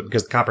Pirates, but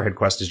because the Copperhead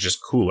quest is just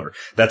cooler.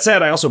 That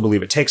said, I also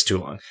believe it takes too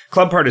long.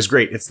 Club part is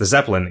great. It's the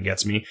Zeppelin that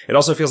gets me. It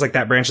also feels like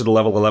that branch of the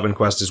level 11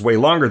 quest is way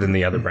longer than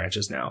the other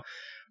branches now.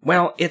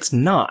 Well, it's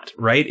not,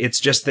 right? It's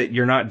just that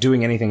you're not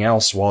doing anything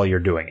else while you're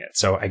doing it.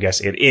 So I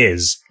guess it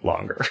is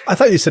longer. I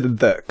thought you said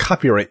the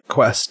copyright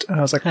quest. And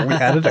I was like, we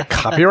added a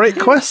copyright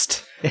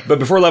quest? But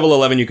before level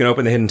 11, you can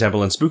open the Hidden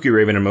Temple and Spooky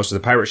Raven and most of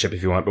the pirate ship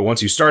if you want. But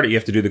once you start it, you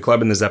have to do the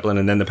club and the Zeppelin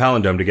and then the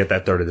Palindome to get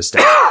that third of the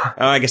state.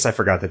 I guess I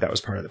forgot that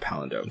was part of the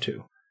Palindome,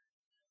 too.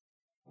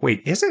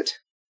 Wait, is it?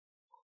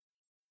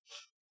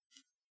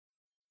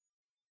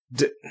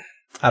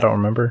 I don't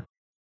remember.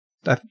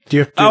 Do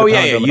you have to do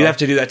you have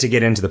to do that to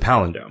get into the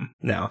Palindome.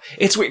 No.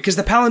 It's weird, because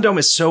the Palindome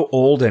is so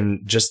old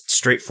and just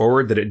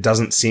straightforward that it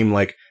doesn't seem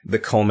like the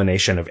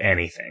culmination of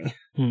anything.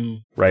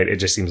 Right? It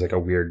just seems like a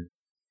weird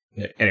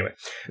Anyway,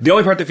 the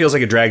only part that feels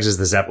like it drags is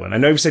the Zeppelin. I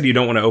know you've said you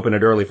don't want to open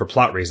it early for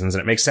plot reasons,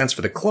 and it makes sense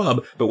for the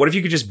club, but what if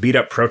you could just beat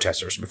up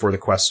protesters before the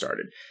quest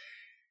started?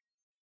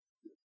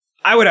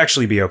 I would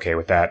actually be okay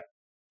with that.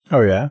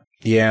 Oh, yeah?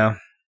 Yeah.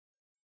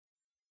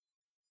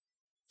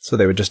 So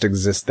they would just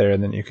exist there,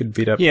 and then you could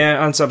beat up...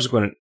 Yeah, on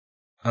subsequent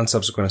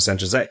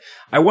ascensions.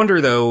 I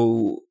wonder,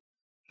 though,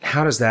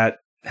 how does that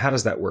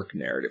work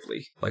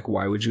narratively? Like,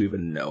 why would you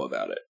even know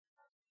about it?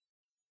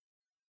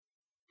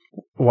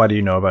 Why do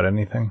you know about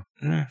anything?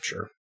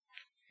 Sure.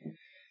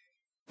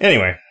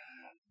 Anyway.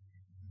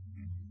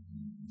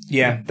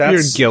 Yeah, that's...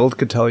 Your guild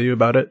could tell you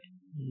about it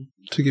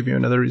to give you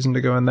another reason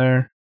to go in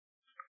there.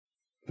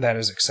 That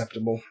is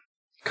acceptable.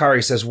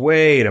 Kari says,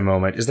 wait a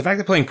moment. Is the fact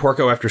that playing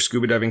Porco after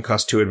scuba diving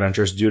costs 2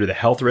 adventures due to the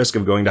health risk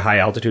of going to high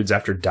altitudes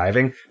after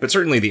diving? But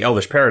certainly the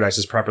Elvish Paradise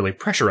is properly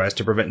pressurized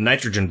to prevent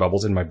nitrogen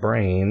bubbles in my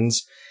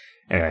brains.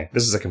 Anyway,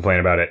 this is a complaint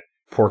about it.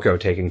 Porco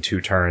taking 2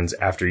 turns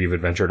after you've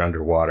adventured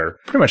underwater.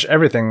 Pretty much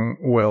everything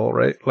will,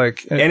 right?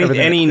 Like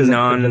any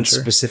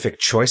non-specific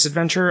choice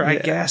adventure, I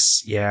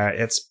guess. Yeah,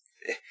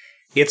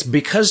 it's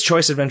because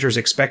choice adventures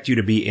expect you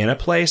to be in a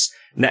place.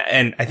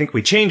 And I think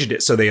we changed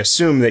it so they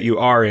assume that you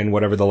are in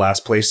whatever the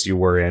last place you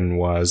were in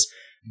was,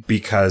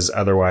 because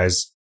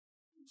otherwise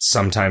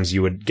sometimes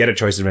you would get a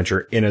choice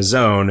adventure in a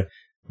zone,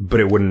 but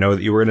it wouldn't know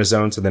that you were in a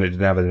zone, so then it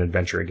didn't have an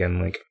adventure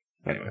again link.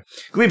 Anyway,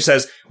 Glebe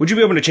says, would you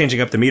be open to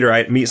changing up the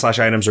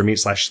meat/items or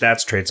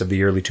meat/stats traits of the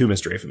yearly 2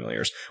 mystery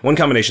familiars? One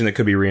combination that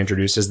could be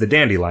reintroduced is the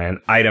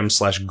dandelion,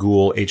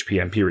 item/ghoul, HP,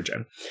 MP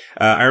regen.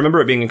 I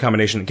remember it being a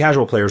combination that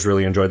casual players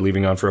really enjoyed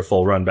leaving on for a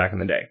full run back in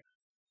the day.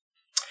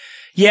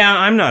 Yeah,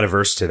 I'm not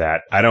averse to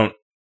that. I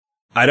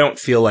don't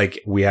feel like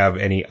we have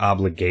any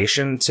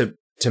obligation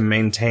to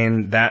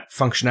maintain that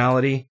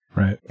functionality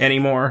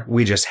anymore.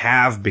 We just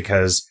have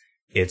because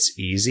it's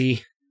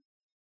easy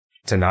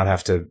to not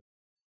have to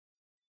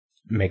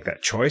make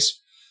that choice.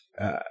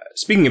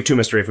 Speaking of 2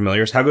 mystery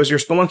familiars, how goes your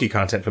Spelunky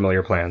content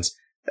familiar plans?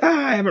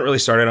 I haven't really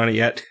started on it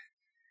yet.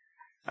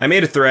 I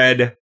made a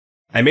thread.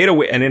 I made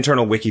an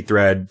internal wiki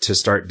thread to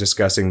start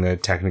discussing the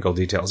technical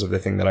details of the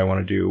thing that I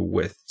want to do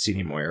with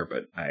CD Moyer,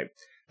 but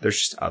there's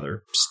just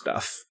other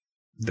stuff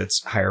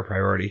that's higher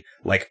priority,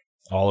 like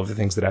all of the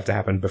things that have to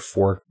happen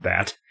before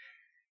that.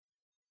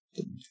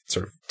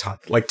 Sort of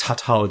like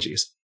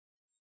tautologies.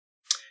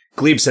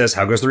 Glebe says,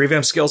 how goes the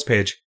revamped skills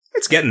page?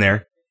 It's getting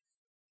there.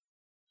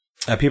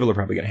 People are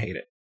probably going to hate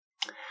it.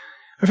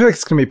 I feel like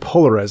it's going to be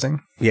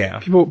polarizing. Yeah.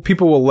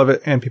 People will love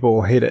it and people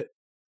will hate it,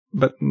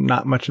 but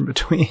not much in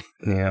between.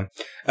 Yeah.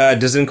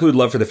 Does it include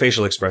love for the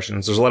facial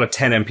expressions? There's a lot of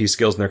 10 MP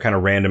skills and they're kind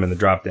of random in the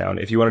drop-down.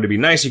 If you wanted to be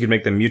nice, you could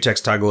make them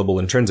mutex toggleable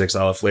intrinsics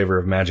a la Flavor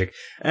of Magic.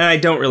 And I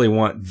don't really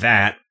want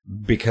that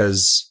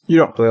because... You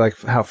don't really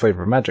like how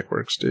Flavor of Magic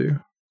works, do you?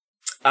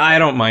 I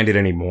don't mind it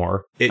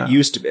anymore. It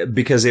used to be,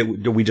 because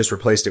we just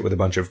replaced it with a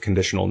bunch of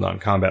conditional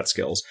non-combat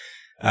skills.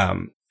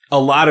 A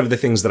lot of the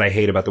things that I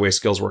hate about the way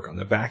skills work on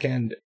the back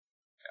end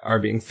are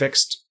being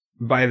fixed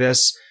by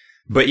this.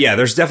 But yeah,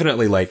 there's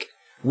definitely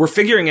we're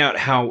figuring out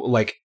how,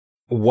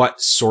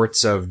 what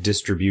sorts of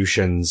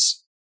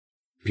distributions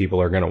people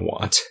are going to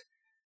want.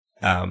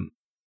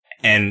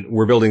 And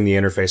we're building the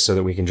interface so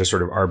that we can just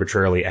sort of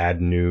arbitrarily add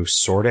new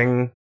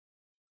sorting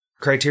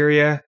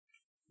criteria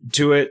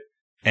to it.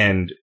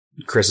 And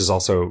Chris is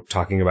also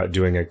talking about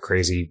doing a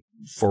crazy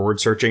forward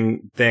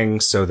searching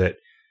thing so that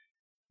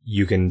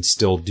you can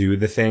still do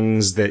the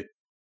things that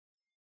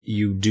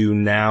you do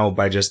now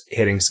by just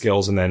hitting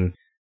skills and then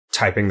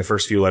typing the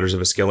first few letters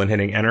of a skill and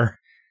hitting enter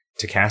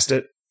to cast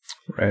it.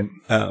 Right.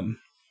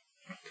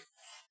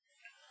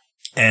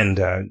 And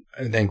I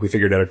think we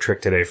figured out a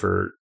trick today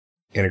for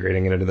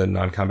integrating it into the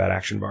non-combat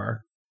action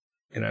bar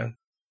in a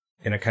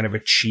kind of a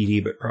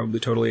cheaty but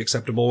probably totally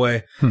acceptable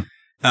way.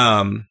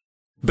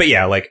 But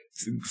yeah,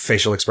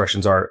 facial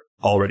expressions are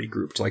already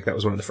grouped. That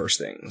was one of the first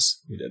things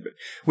we did. But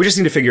we just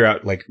need to figure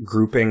out,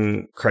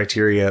 grouping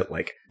criteria.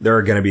 There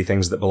are going to be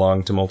things that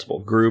belong to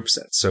multiple groups.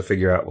 So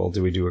figure out, well,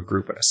 do we do a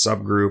group and a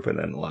subgroup and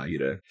then allow you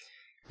to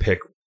pick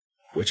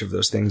which of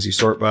those things you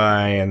sort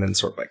by and then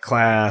sort by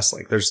class?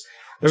 There's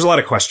a lot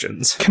of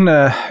questions.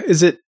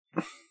 Is it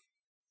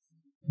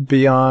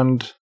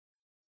beyond,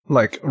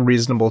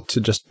 reasonable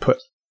to just put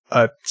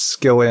a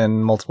skill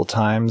in multiple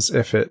times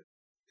if it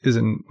is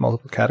in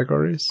multiple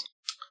categories?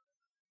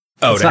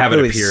 Oh, it's to have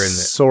really it appear in the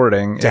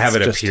sorting. To have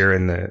it appear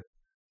in the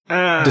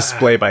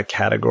display by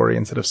category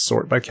instead of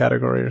sort by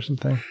category or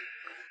something,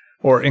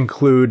 or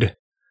include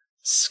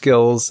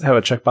skills. Have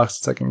a checkbox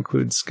that's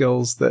include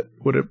skills that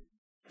would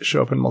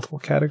show up in multiple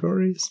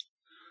categories.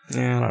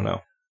 Yeah, I don't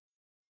know.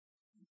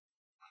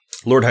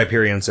 Lord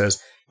Hyperion says,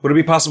 would it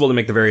be possible to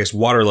make the various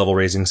water level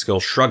raising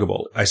skills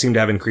shruggable? I seem to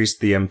have increased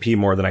the MP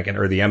more than I can,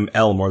 or the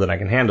ML more than I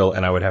can handle,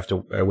 and I would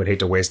hate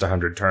to waste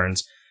 100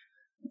 turns.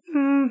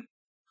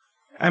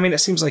 I mean, it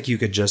seems like you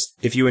could just,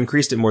 if you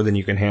increased it more than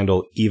you can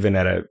handle, even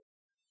at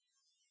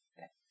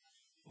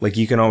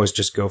you can always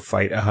just go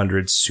fight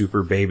 100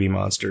 super baby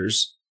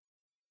monsters,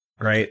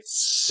 right?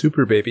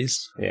 Super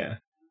babies. Yeah.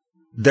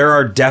 There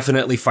are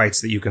definitely fights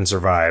that you can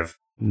survive,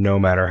 no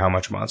matter how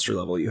much monster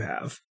level you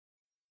have.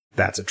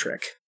 that's a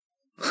trick.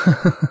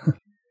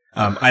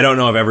 I don't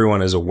know if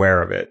everyone is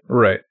aware of it.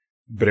 Right.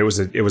 But it was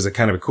a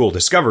kind of a cool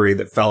discovery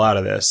that fell out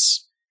of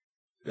this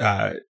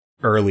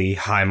early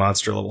high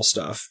monster level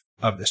stuff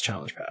of this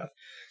challenge path.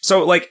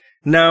 So, like,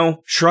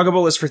 no,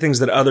 shruggable is for things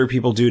that other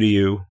people do to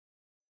you.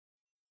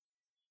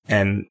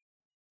 And,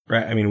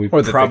 right, I mean, we've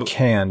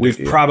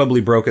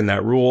probably broken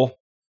that rule.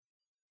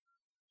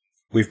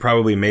 We've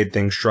probably made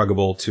things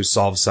shruggable to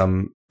solve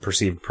some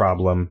perceived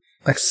problem.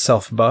 Like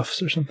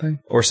self-buffs or something?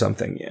 Or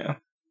something, yeah.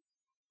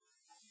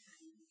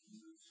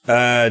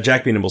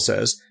 Jack B. Nimble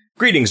says,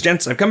 "Greetings,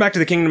 gents. I've come back to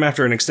the kingdom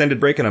after an extended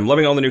break, and I'm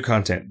loving all the new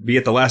content. Be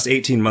it the last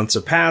 18 months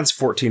of paths,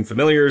 14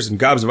 familiars, and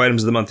gobs of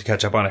items of the month to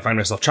catch up on, I find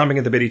myself chomping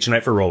at the bit each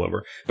night for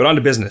rollover. But on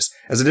to business.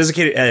 As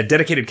a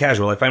dedicated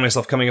casual, I find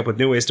myself coming up with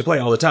new ways to play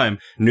all the time.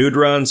 Nude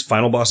runs,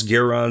 final boss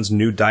gear runs,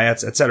 new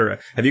diets, etc.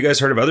 Have you guys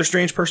heard of other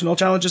strange personal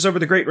challenges over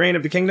the great reign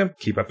of the kingdom?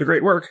 Keep up the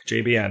great work,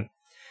 JBN."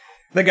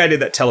 That guy did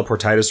that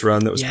teleportitis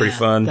run. That was pretty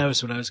fun. That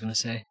was what I was going to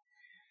say.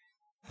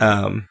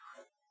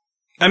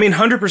 I mean,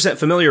 100%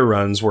 familiar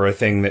runs were a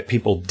thing that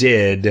people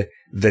did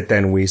that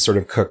then we sort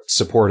of cooked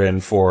support in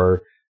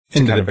for to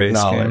into kind the of base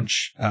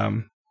acknowledge.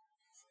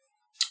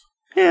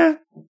 Yeah,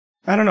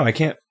 I don't know. I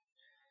can't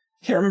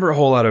remember a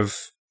whole lot of.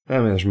 I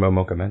mean, there's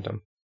Momoka Mentum.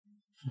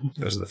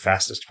 Those are the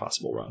fastest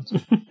possible runs.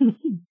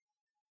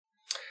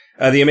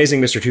 The amazing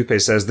Mr.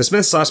 Toothpaste says, "The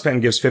Smith's saucepan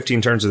gives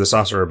 15 turns of the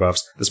sorcerer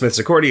buffs. The Smith's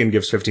accordion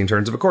gives 15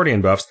 turns of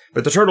accordion buffs,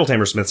 but the Turtle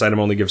Tamer Smith's item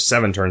only gives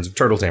 7 turns of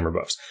Turtle Tamer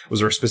buffs.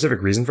 Was there a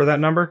specific reason for that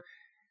number?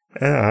 I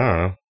don't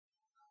know.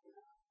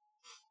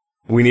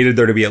 We needed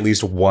there to be at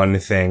least one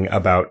thing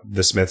about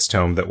the Smith's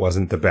Tome that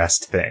wasn't the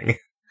best thing."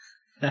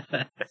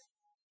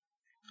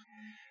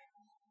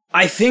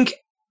 I think,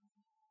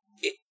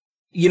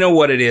 you know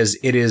what it is?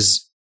 It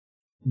is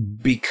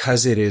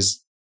because it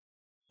is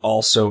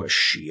also a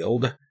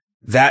shield.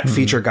 That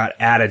feature got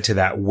added to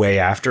that way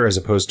after, as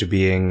opposed to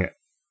being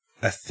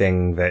a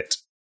thing that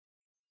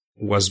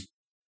was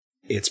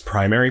its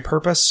primary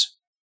purpose,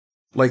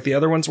 like the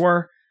other ones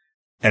were.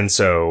 And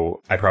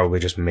so I probably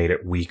just made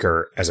it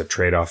weaker as a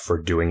trade-off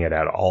for doing it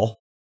at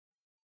all.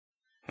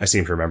 I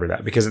seem to remember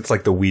that, because it's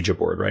like the Ouija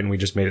board, right? And we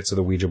just made it so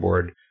the Ouija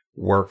board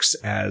works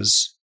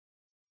as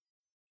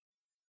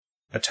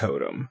a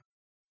totem.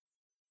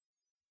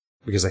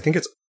 Because I think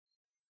it's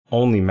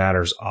only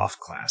matters off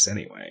class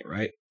anyway,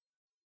 right?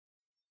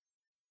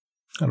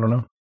 I don't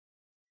know.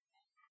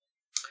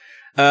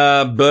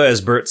 Buzz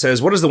Burt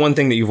says, "What is the one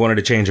thing that you've wanted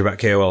to change about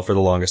KoL for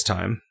the longest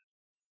time?"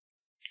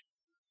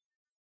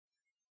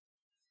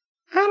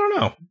 I don't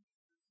know.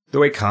 The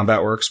way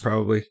combat works,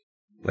 probably.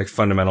 Like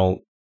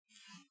fundamental.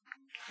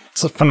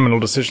 It's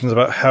fundamental decisions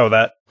about how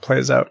that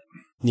plays out.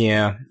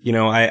 Yeah. You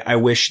know, I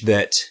wish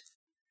that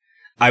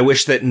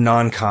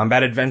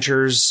non-combat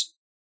adventures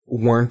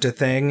weren't a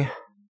thing.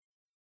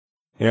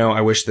 You know,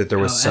 I wish that there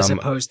was as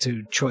opposed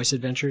to choice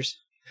adventures.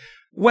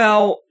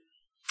 Well,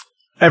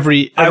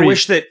 every I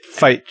wish that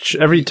fight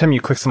every time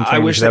you click something. I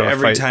wish that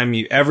every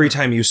fight.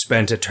 time you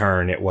spent a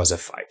turn, it was a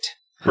fight,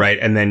 right?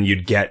 And then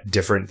you'd get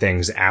different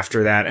things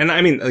after that. And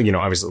I mean, you know,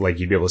 obviously, like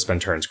you'd be able to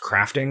spend turns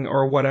crafting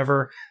or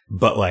whatever.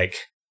 But like,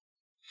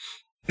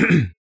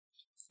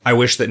 I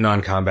wish that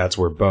non-combats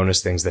were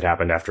bonus things that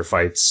happened after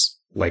fights,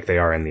 like they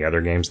are in the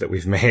other games that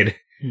we've made,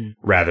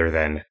 rather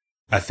than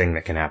a thing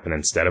that can happen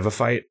instead of a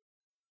fight.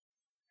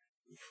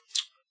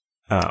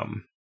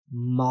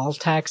 Mall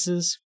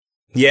taxes?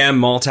 Yeah,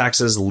 mall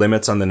taxes,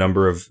 limits on the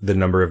number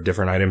of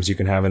different items you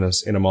can have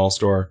in a mall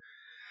store.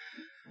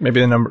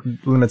 Maybe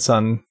limits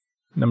on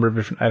number of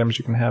different items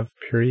you can have,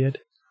 period.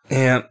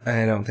 Yeah,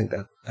 I don't think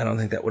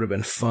that would have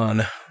been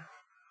fun.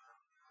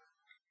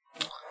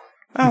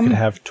 You could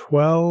have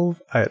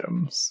 12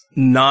 items.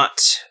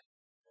 Not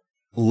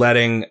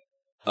letting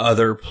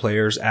other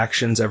players'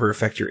 actions ever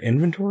affect your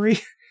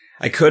inventory.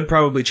 I could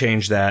probably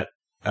change that.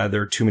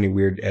 There are too many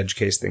weird edge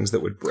case things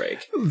that would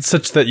break.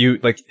 Such that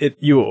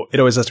it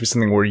always has to be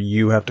something where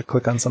you have to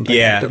click on something.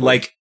 Yeah, actively.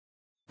 like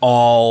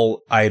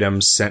all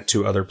items sent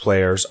to other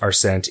players are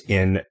sent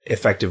in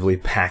effectively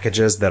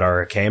packages that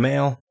are a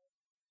K-mail.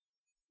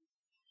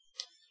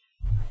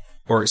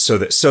 Or so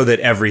that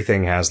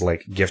everything has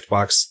like gift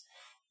box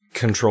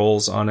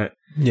controls on it.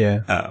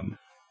 Yeah.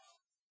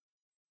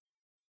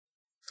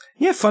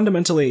 Yeah,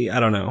 fundamentally, I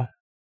don't know.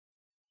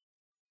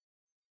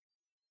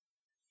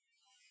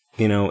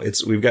 You know,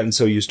 we've gotten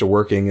so used to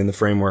working in the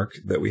framework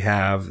that we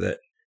have that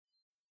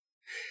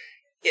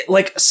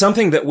like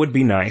something that would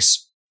be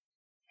nice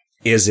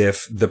is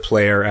if the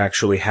player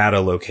actually had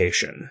a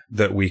location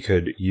that we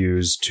could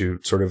use to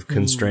sort of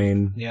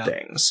constrain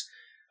things.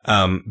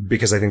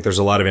 Because I think there's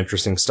a lot of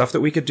interesting stuff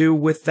that we could do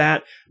with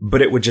that,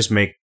 but it would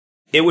make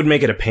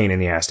it a pain in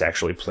the ass to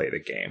actually play the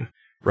game,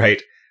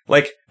 right?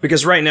 Like,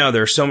 because right now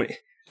there are so many,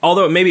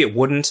 although maybe it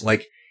wouldn't,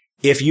 like,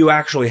 if you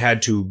actually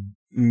had to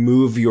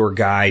move your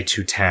guy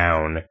to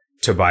town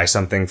to buy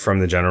something from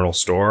the general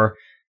store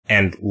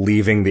and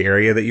leaving the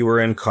area that you were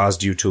in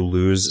caused you to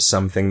lose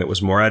something that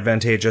was more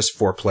advantageous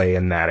for play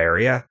in that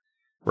area,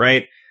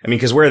 right? I mean,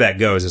 because where that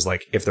goes is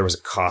like, if there was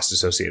a cost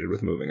associated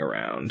with moving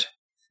around,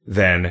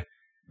 then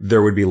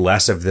there would be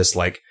less of this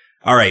like,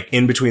 all right,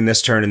 in between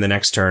this turn and the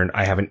next turn,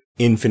 I have an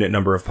infinite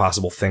number of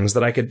possible things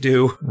that I could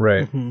do.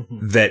 Right.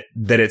 That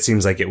it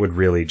seems like it would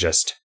really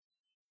just,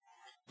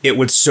 it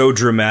would so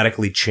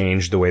dramatically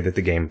change the way that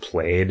the game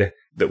played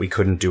that we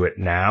couldn't do it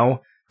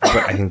now. But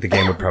I think the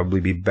game would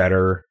probably be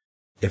better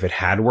if it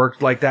had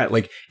worked like that.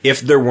 Like,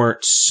 if there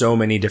weren't so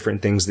many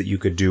different things that you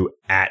could do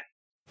at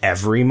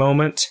every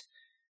moment,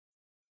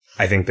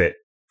 I think that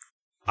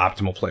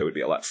optimal play would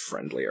be a lot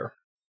friendlier.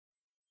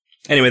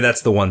 Anyway,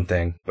 that's the one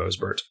thing,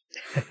 Bosebert.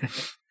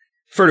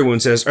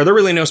 Ferdiwoon says, are there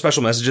really no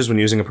special messages when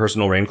using a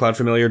personal rain cloud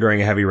familiar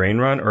during a heavy rain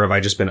run, or have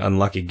I just been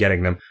unlucky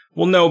getting them?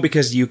 Well, no,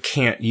 because you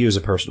can't use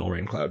a personal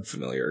rain cloud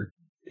familiar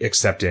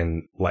except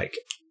in, like,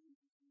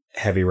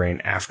 heavy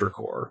rain after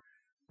core,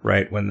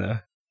 right? When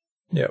the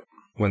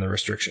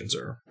restrictions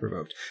are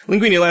revoked.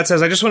 Linguini Lad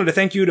says, I just wanted to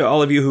thank you to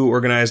all of you who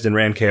organized and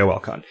ran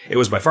KoLCon. It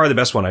was by far the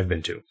best one I've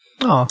been to.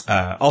 Oh.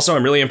 Also,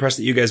 I'm really impressed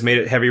that you guys made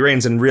it heavy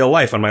rains in real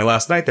life on my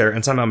last night there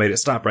and somehow made it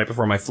stop right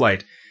before my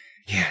flight.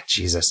 Yeah,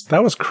 Jesus.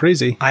 That was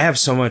crazy. I have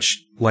so much,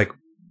 like,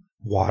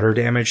 water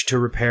damage to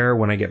repair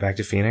when I get back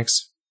to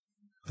Phoenix.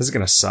 This is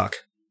going to suck.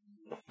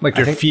 Like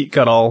your feet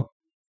got all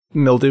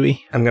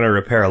mildewy? I'm going to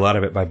repair a lot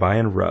of it by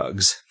buying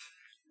rugs.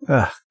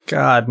 Ugh,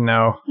 God,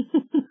 no.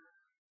 I'm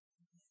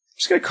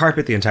just going to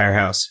carpet the entire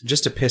house,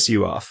 just to piss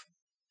you off.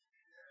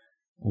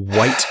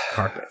 White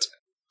carpet.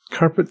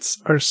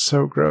 Carpets are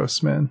so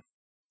gross, man.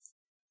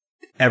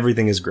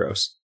 Everything is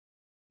gross.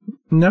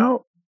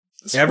 No.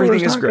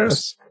 Everything is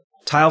gross.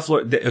 Tile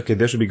floor. Okay,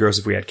 this would be gross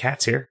if we had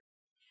cats here.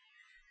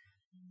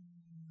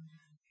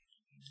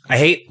 I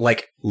hate,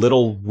 like,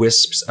 little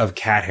wisps of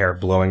cat hair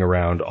blowing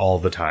around all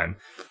the time.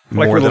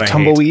 Like little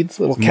tumbleweeds?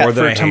 Little cat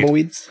fur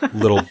tumbleweeds?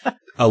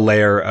 A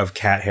layer of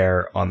cat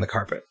hair on the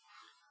carpet.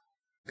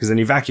 Because then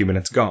you vacuum and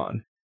it's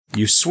gone.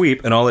 You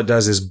sweep and all it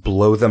does is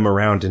blow them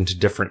around into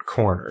different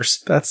corners.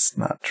 That's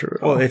not true.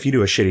 Well, if you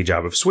do a shitty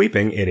job of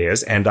sweeping, it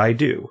is, and I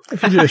do.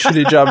 If you do a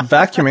shitty job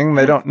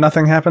vacuuming,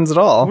 nothing happens at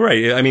all.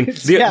 Right. I mean,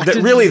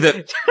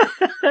 the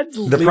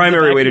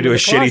primary way to do a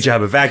shitty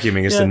job of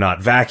vacuuming is to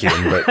not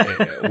vacuum,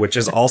 but which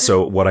is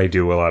also what I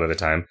do a lot of the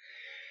time.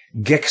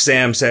 Gick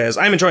Sam says,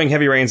 I'm enjoying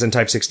heavy rains and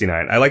Type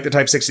 69. I like that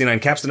Type 69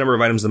 caps the number of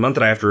items of the month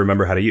that I have to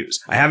remember how to use.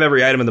 I have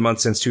every item of the month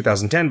since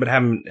 2010, but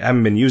haven't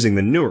been using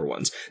the newer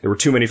ones. There were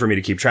too many for me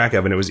to keep track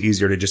of, and it was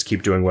easier to just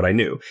keep doing what I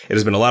knew. It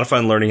has been a lot of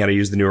fun learning how to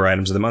use the newer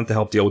items of the month to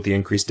help deal with the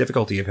increased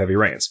difficulty of heavy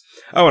rains.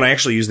 Oh, and I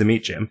actually use the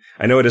meat gym.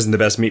 I know it isn't the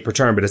best meat per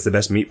turn, but it's the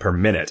best meat per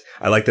minute.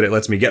 I like that it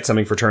lets me get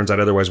something for turns I'd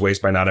otherwise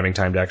waste by not having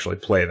time to actually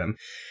play them.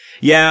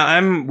 Yeah,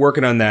 I'm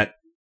working on that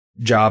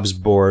jobs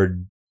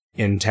board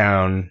in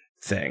town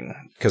thing,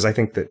 because I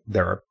think that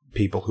there are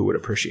people who would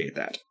appreciate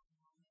that.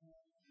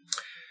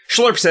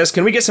 Schlurp says,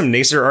 can we get some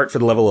Nacer art for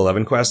the level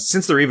 11 quest?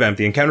 Since the revamp,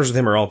 the encounters with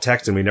him are all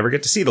text and we never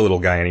get to see the little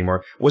guy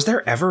anymore. Was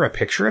there ever a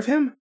picture of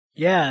him?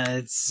 Yeah,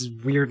 it's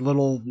a weird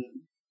little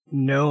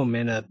gnome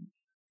in a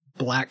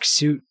black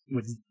suit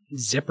with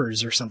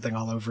zippers or something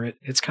all over it.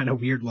 It's kind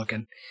of weird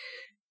looking.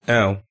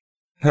 Oh.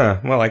 Huh.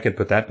 Well, I could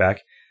put that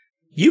back.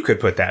 You could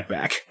put that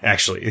back,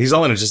 actually. He's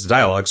all in just a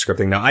dialogue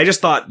scripting now. I just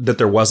thought that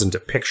there wasn't a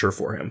picture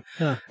for him.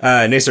 Huh.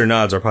 Nacer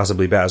nods or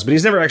possibly bows, but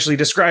he's never actually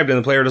described, and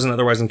the player doesn't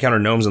otherwise encounter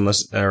gnomes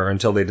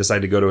until they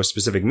decide to go to a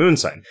specific moon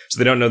sign, so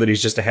they don't know that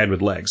he's just a head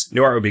with legs.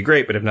 New art would be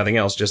great, but if nothing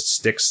else, just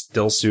stick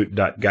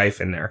stillsuit.geif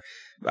in there.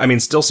 I mean,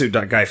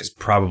 stillsuit.geif is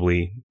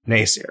probably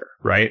Nacer,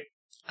 right?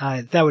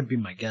 That would be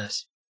my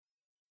guess.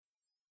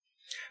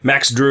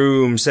 Max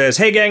Droom says,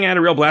 hey gang, I had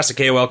a real blast at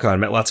KoLCon.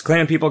 Met lots of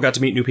clan people, got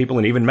to meet new people,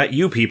 and even met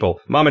you people.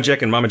 Mama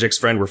Jick and Mama Jick's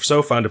friend were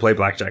so fun to play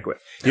blackjack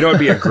with. You know what would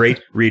be a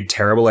great,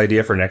 terrible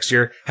idea for next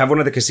year? Have one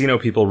of the casino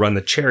people run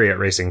the chariot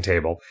racing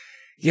table.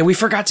 Yeah, we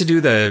forgot to do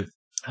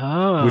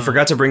we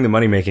forgot to bring the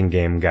money-making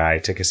game guy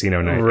to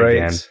casino night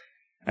again.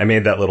 I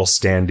made that little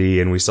standee,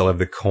 and we still have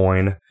the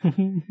coin.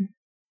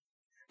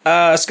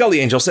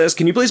 Scully Angel says,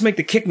 can you please make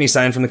the kick me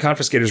sign from the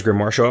Confiscator's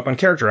Grimoire show up on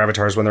character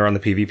avatars when they're on the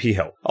PvP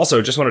hill?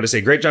 Also, just wanted to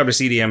say great job to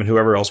CDM and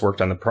whoever else worked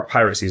on the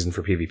pirate season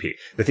for PvP.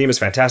 The theme is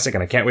fantastic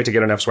and I can't wait to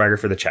get enough swagger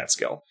for the chat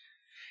skill.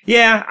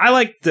 Yeah, I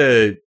like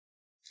the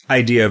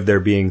idea of there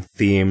being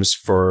themes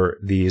for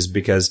these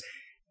because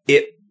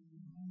it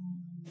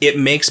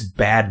makes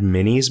bad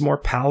minis more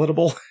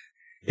palatable.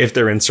 If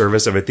they're in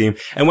service of a theme.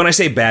 And when I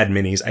say bad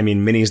minis, I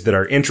mean minis that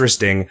are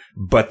interesting,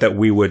 but that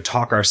we would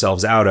talk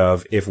ourselves out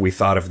of if we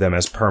thought of them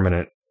as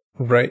permanent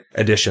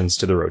additions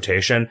to the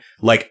rotation.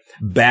 Like,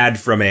 bad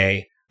from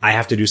I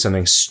have to do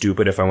something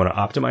stupid if I want to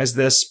optimize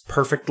this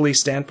perfectly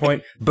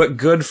standpoint, but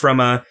good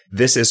from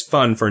this is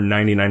fun for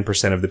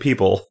 99% of the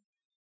people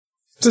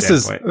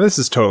standpoint. This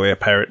is totally a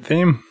pirate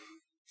theme.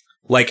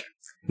 Like,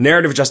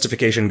 narrative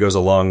justification goes a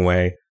long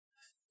way.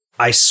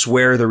 I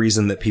swear the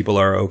reason that people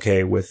are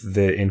okay with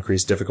the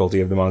increased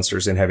difficulty of the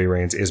monsters in Heavy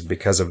Rains is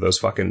because of those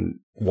fucking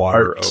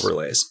water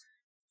overlays.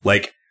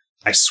 Like,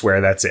 I swear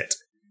that's it.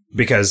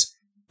 Because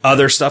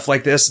other stuff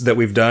like this that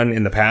we've done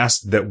in the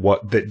past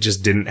that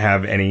just didn't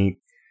have any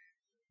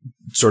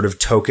sort of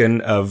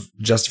token of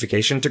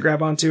justification to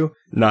grab onto,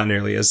 not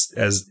nearly as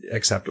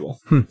acceptable.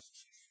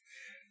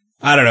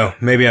 I don't know.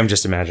 Maybe I'm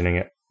just imagining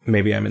it.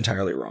 Maybe I'm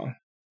entirely wrong.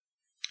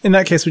 In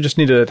that case, we just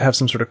need to have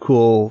some sort of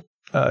cool,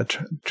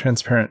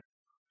 transparent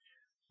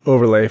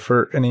overlay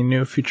for any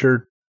new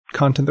future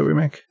content that we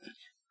make.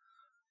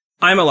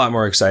 I'm a lot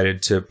more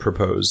excited to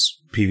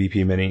propose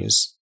PvP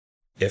minis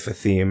if a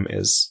theme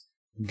is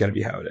going to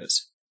be how it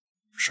is.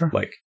 Sure.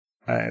 Like,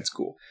 it's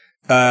cool.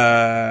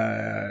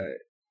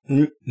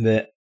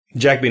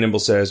 Jack B. Nimble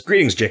says,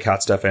 "Greetings, Jake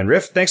Hot Stuff and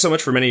Riff. Thanks so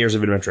much for many years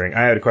of adventuring.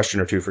 I had a question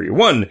or two for you.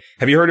 1,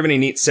 have you heard of any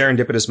neat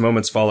serendipitous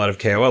moments fall out of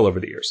KoL over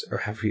the years? Or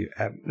have you?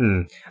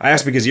 I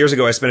ask because years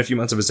ago I spent a few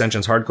months of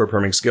Ascension's hardcore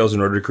perming skills in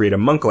order to create a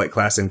monk-like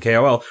class in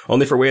KoL,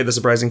 only for Way of the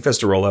Surprising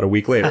Fist to roll out a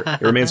week later.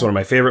 It remains one of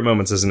my favorite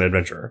moments as an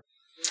adventurer."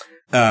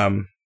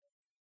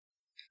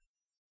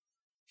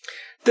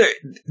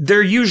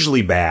 They're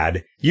usually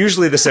bad.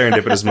 Usually the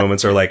serendipitous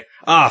moments are like,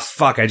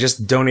 fuck, I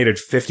just donated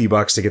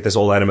 $50 to get this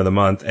old item of the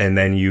month, and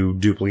then you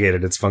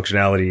duplicated its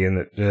functionality,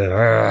 and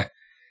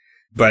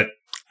but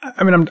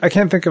I mean, I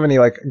can't think of any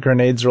like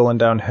grenades rolling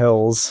down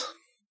hills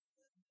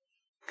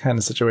kind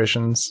of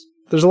situations.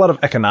 There's a lot of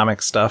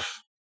economic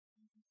stuff.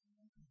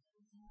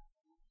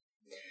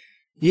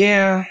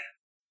 Yeah.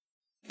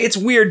 It's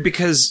weird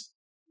because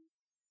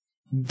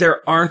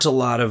there aren't a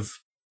lot of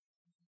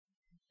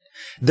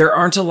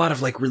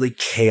like really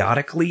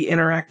chaotically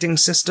interacting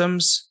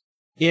systems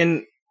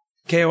in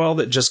KoL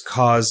that just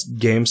cause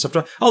game stuff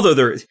to, although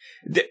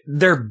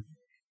there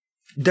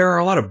are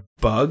a lot of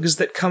bugs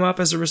that come up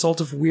as a result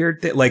of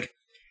weird like,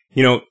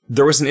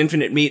 there was an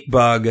infinite meat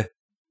bug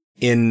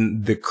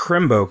in the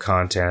Crimbo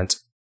content,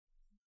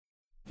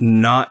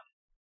 not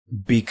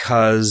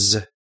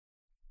because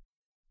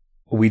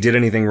we did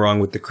anything wrong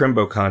with the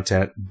Crimbo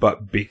content,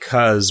 but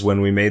because when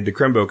we made the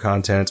Crimbo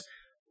content,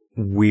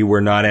 we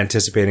were not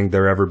anticipating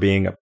there ever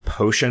being a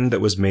potion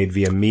that was made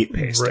via meat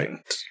pasting. Right.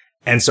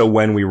 And so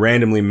when we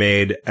randomly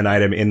made an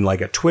item in like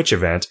a Twitch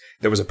event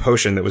that was a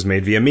potion that was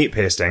made via meat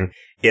pasting,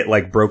 it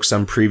like broke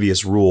some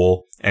previous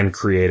rule and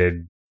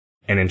created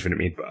an infinite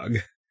meat bug.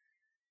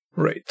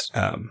 Right.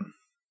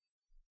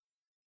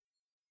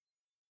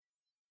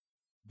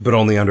 But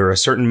only under a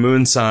certain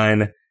moon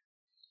sign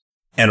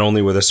and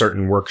only with a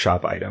certain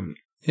workshop item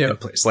in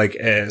place. Like,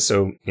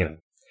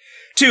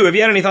 2, have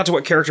you had any thought to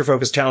what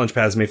character-focused challenge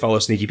paths may follow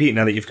Sneaky Pete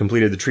now that you've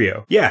completed the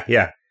trio? Yeah.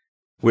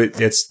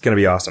 It's going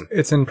to be awesome.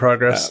 It's in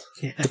progress.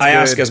 I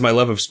ask as my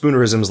love of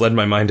spoonerisms led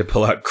my mind to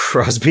pull out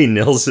Crosby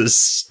Nils's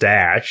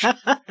stash. And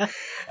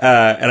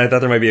I thought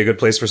there might be a good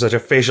place for such a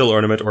facial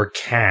ornament or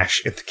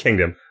cache in the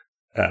kingdom.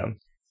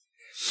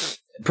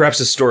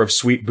 Perhaps a store of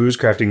sweet booze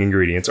crafting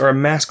ingredients or a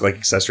mask-like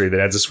accessory that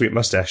adds a sweet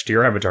mustache to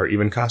your avatar,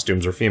 even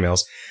costumes or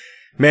females.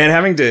 Man,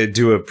 having to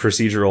do a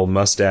procedural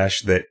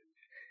mustache that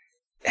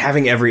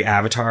having every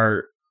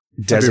avatar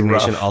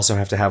designation also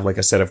have to have like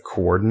a set of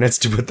coordinates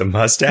to put the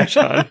mustache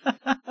on.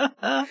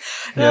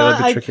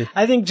 That'd be tricky.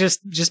 I think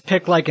just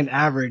pick like an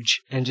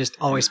average and just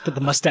always put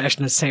the mustache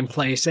in the same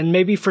place. And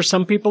maybe for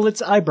some people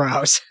it's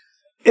eyebrows.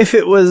 If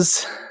it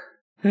was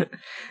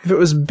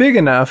big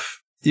enough,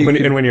 when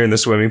you're in the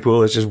swimming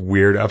pool, it's just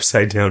weird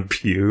upside down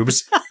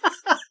pubes.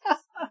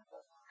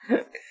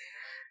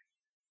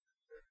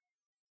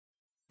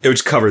 It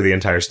would cover the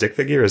entire stick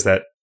figure. Is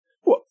that?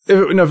 Well,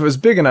 if it was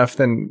big enough,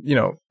 then,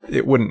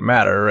 it wouldn't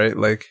matter, right?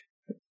 Like,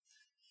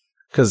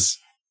 because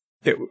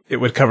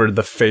it would cover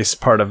the face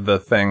part of the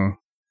thing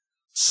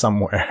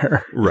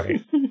somewhere.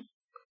 Right.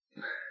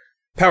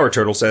 Power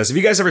Turtle says, have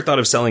you guys ever thought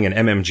of selling an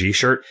MMG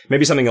shirt?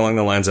 Maybe something along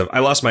the lines of,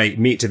 I lost my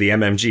meat to the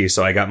MMG,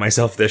 so I got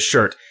myself this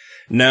shirt.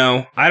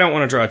 No, I don't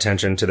want to draw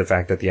attention to the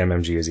fact that the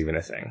MMG is even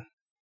a thing.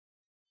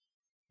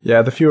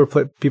 Yeah, the fewer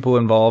people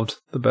involved,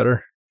 the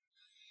better.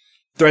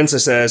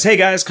 Thrensa says, hey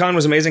guys, con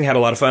was amazing, had a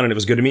lot of fun, and it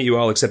was good to meet you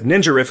all, except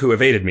Ninja Riff, who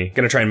evaded me.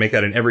 Gonna try and make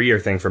that an every year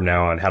thing from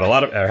now on.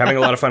 Having a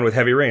lot of fun with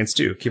Heavy Rains,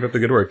 too. Keep up the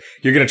good work.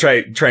 You're gonna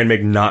try and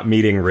make not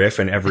meeting Riff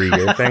an every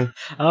year thing?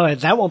 Oh,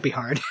 that won't be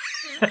hard.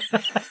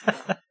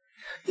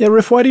 Yeah,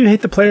 Riff, why do you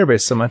hate the player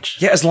base so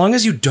much? Yeah, as long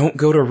as you don't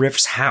go to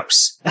Riff's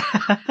house.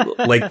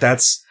 Like,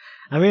 that's...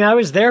 I mean, I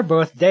was there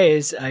both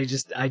days.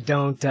 I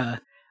don't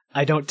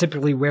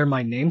typically wear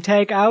my name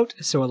tag out,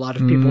 so a lot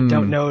of people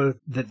don't know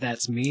that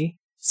that's me.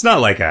 It's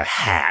not like a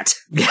hat.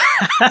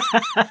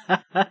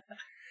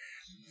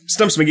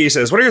 Stumps McGee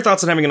says, what are your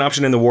thoughts on having an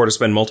option in the war to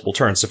spend multiple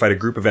turns to fight a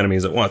group of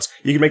enemies at once?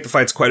 You can make the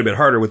fights quite a bit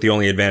harder, with the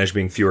only advantage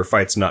being fewer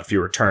fights, not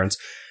fewer turns.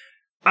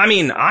 I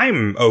mean,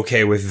 I'm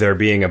okay with there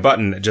being a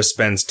button that just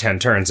spends 10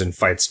 turns and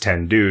fights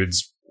 10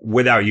 dudes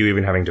without you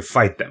even having to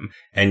fight them,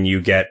 and you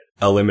get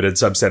a limited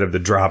subset of the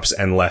drops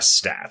and less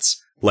stats.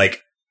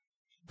 Like,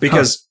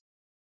 because...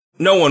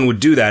 No one would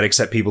do that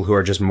except people who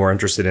are just more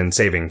interested in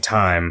saving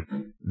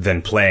time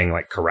than playing,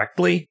 like,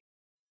 correctly.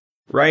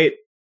 Right?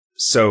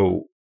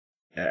 So,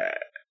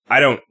 I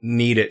don't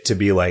need it to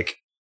be like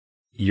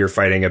you're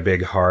fighting a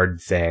big, hard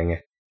thing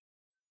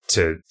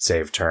to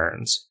save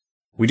turns.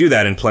 We do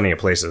that in plenty of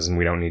places, and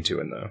we don't need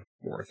to in the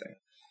war thing.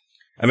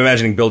 I'm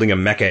imagining building a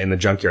mecha in the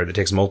junkyard that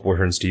takes multiple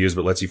turns to use,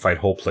 but lets you fight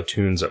whole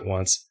platoons at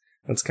once.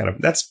 That's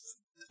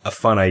a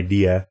fun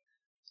idea.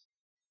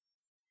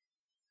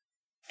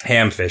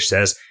 Hamfish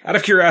says, out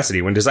of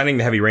curiosity, when designing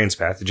the Heavy Rains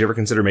path, did you ever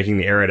consider making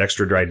the arid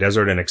extra dry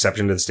desert an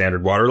exception to the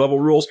standard water level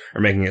rules,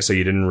 or making it so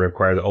you didn't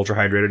require the ultra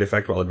hydrated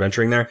effect while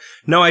adventuring there?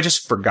 No, I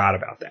just forgot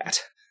about that.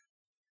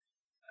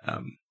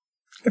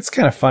 It's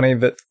kind of funny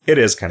that it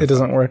is kind of. It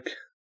doesn't work.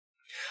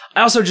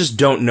 I also just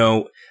don't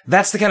know.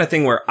 That's the kind of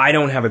thing where I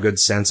don't have a good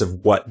sense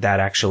of what that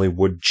actually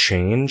would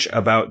change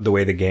about the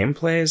way the game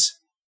plays.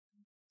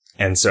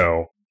 And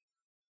so,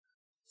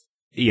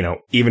 you know,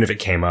 even if it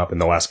came up in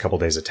the last couple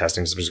days of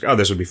testing, so like, oh,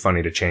 this would be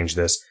funny to change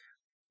this.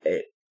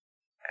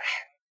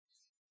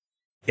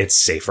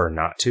 It's safer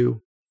not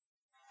to.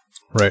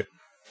 Right.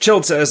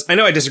 Chilled says, I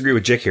know I disagree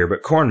with Jick here,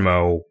 but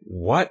Cornmo,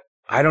 what?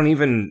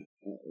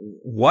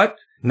 What?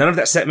 None of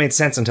that set made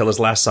sense until his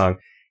last song.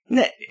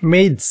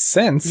 Made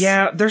sense?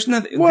 Yeah, there's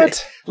nothing.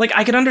 What? Like,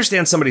 I can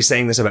understand somebody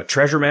saying this about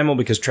Treasure Mammal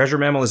because Treasure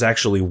Mammal is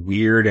actually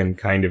weird and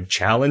kind of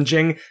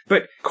challenging,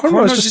 but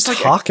Cornmo's just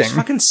talking. Like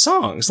fucking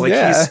songs. Like,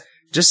 yeah. He's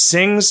just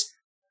sings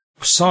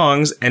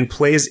songs and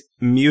plays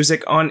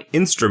music on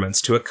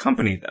instruments to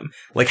accompany them.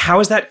 Like, how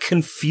is that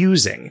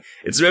confusing?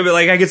 It's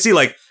like, I could see,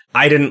 like,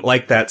 I didn't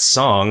like that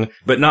song,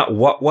 but not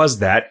what was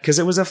that, because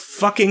it was a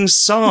fucking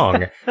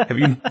song. Have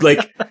you,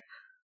 like...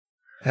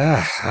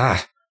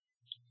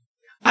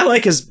 I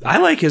like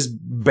his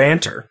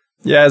banter.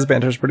 Yeah, his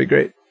banter's pretty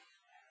great.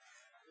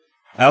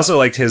 I also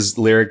liked his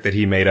lyric that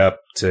he made up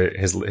to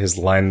his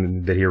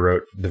line that he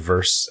wrote, the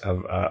verse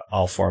of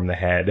I'll form the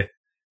head,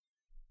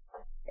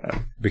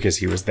 because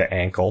he was the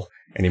ankle,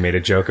 and he made a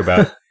joke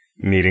about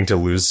needing to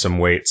lose some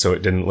weight so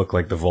it didn't look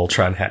like the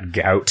Voltron had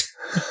gout.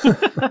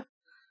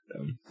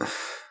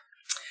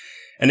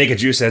 And Naked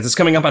Juice says, it's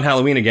coming up on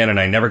Halloween again, and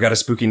I never got a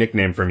spooky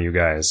nickname from you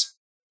guys.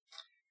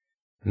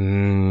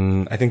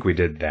 I think we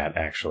did that,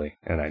 actually,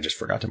 and I just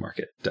forgot to mark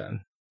it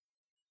done.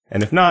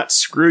 And if not,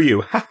 screw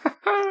you.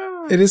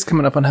 It is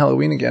coming up on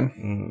Halloween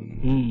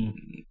again.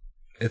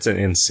 It's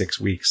in 6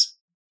 weeks.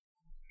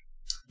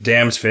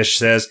 Damned Fish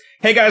says,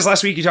 hey guys,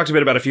 last week you talked a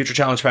bit about a future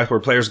challenge path where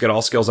players get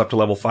all skills up to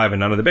level 5 and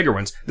none of the bigger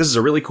ones. This is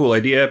a really cool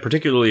idea,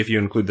 particularly if you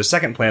include the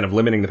second plan of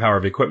limiting the power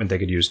of equipment they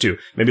could use too.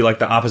 Maybe like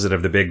the opposite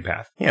of the big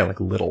path. Yeah,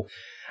 like little.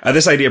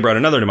 This idea brought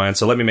another to mind,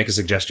 so let me make a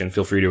suggestion.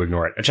 Feel free to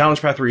ignore it. A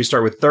challenge path where you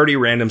start with 30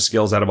 random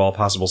skills out of all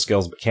possible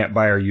skills, but can't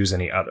buy or use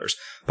any others.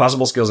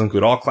 Possible skills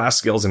include all class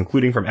skills,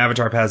 including from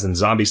Avatar Paths and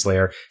Zombie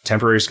Slayer,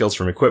 temporary skills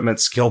from equipment,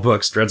 skill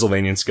books,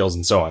 Dreadsylvanian skills,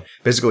 and so on.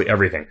 Basically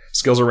everything.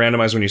 Skills are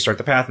randomized when you start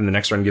the path, and the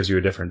next run gives you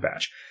a different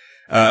batch.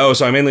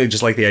 So I mainly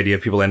just like the idea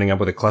of people ending up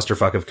with a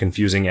clusterfuck of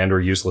confusing and or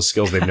useless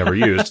skills they've never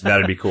used.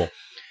 That'd be cool.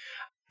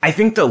 I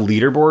think the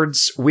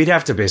leaderboards, we'd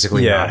have to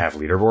basically not have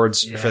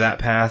leaderboards for that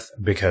path,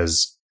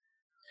 because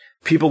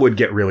people would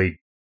get really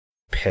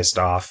pissed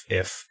off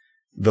if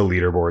the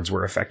leaderboards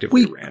were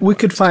effectively random. We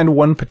could find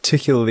one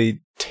particularly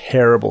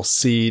terrible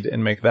seed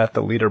and make that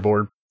the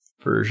leaderboard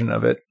version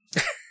of it.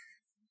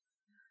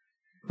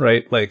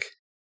 Right? Like...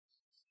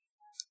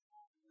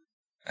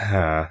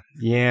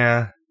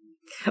 yeah.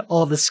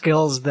 All the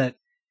skills that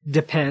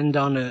depend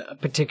on a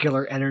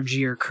particular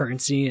energy or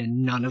currency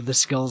and none of the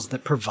skills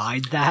that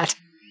provide that.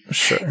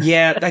 Sure.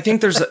 Yeah, I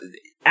think there's...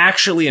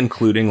 actually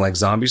including like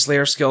Zombie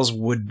Slayer skills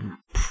would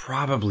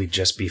probably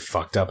just be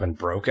fucked up and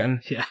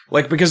broken. Yeah.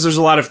 Like, because there's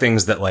a lot of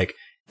things that, like,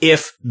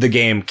 if the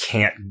game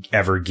can't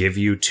ever give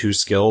you 2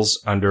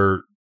 skills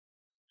under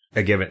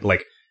a given,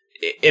 like,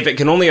 if it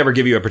can only ever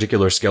give you a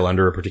particular skill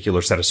under a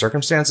particular set of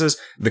circumstances,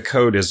 the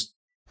code is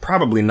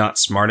probably not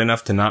smart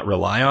enough to not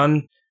rely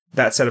on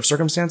that set of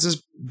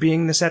circumstances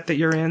being the set that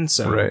you're in.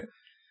 So, right.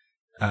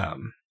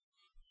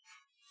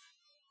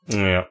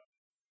 Yeah.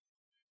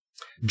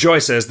 Joy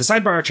says, the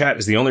sidebar chat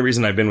is the only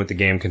reason I've been with the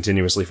game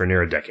continuously for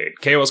near a decade.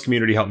 KoL's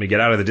community helped me get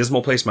out of the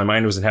dismal place my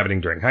mind was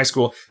inhabiting during high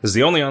school. This is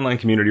the only online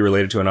community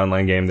related to an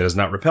online game that has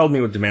not repelled me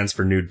with demands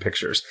for nude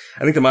pictures.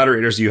 I think the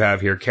moderators you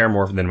have here care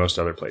more than most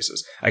other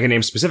places. I can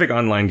name specific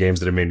online games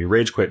that have made me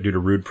rage quit due to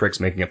rude pricks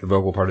making up the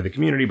vocal part of the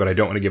community, but I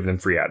don't want to give them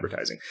free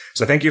advertising.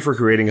 So thank you for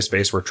creating a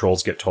space where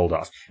trolls get told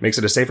off. It makes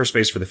it a safer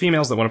space for the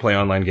females that want to play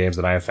online games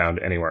than I have found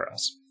anywhere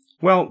else.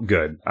 Well,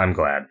 good. I'm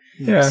glad.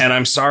 Yeah. And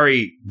I'm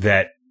sorry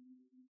that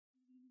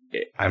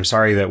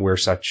we're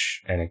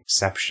such an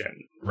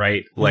exception,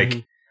 right?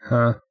 Like,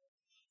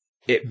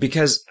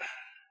 because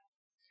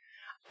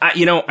I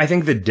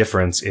think the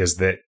difference is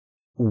that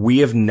we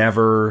have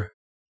never,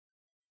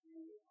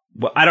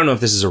 well, I don't know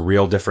if this is a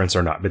real difference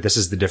or not, but this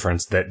is the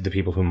difference that the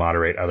people who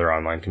moderate other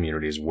online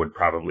communities would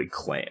probably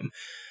claim.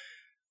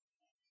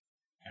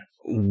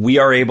 We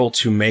are able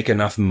to make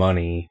enough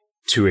money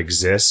to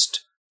exist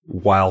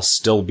while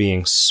still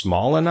being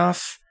small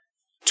enough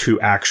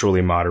to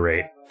actually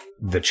moderate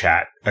the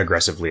chat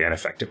aggressively and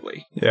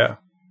effectively. Yeah.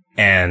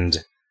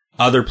 And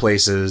other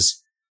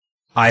places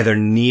either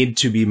need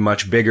to be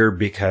much bigger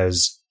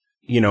because,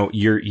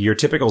 your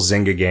typical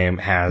Zynga game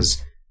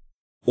has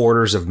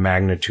orders of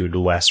magnitude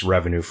less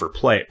revenue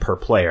per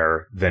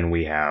player than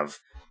we have.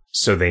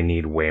 So they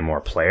need way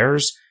more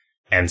players.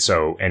 And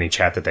so any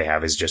chat that they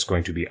have is just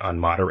going to be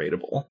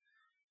unmoderatable.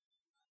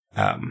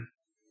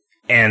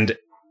 And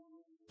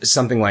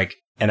something like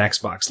an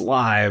Xbox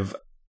Live,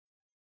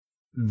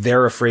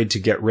 they're afraid to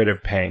get rid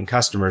of paying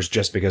customers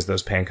just because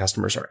those paying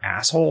customers are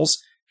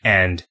assholes.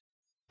 And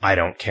I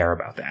don't care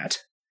about that.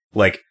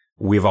 Like,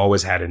 we've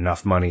always had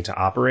enough money to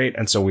operate.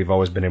 And so we've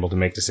always been able to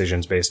make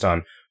decisions based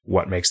on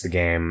what makes the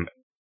game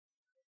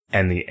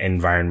and the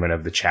environment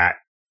of the chat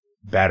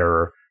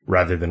better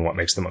rather than what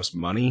makes the most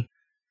money.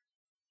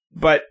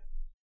 But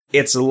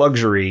it's a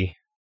luxury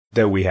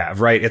that we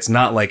have, right? It's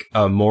not like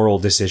a moral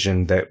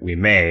decision that we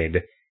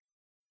made.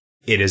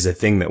 It is a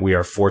thing that we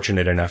are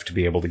fortunate enough to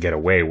be able to get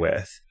away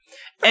with.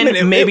 And I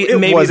mean, maybe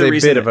it was the a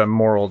reason bit of a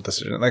moral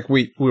decision. Like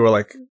we were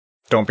like,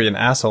 don't be an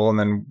asshole, and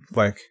then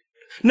like.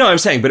 No, I'm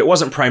saying, but it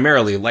wasn't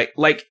primarily like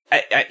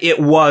it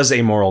was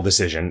a moral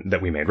decision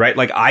that we made, right?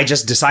 Like, I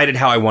just decided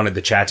how I wanted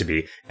the chat to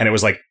be, and it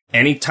was like,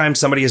 anytime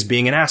somebody is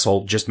being an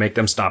asshole, just make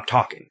them stop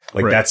talking.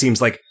 Like, Right. That seems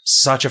like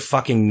such a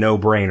fucking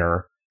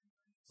no-brainer.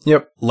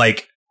 Yep.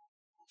 Like,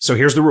 so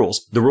here's the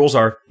rules. The rules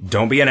are,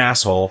 don't be an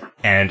asshole,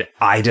 and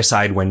I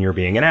decide when you're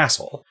being an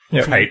asshole,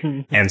 Yep. right?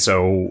 And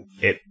so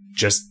it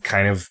just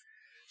kind of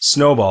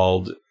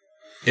snowballed.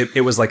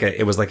 It was like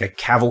a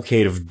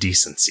cavalcade of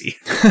decency.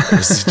 It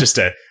was just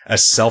a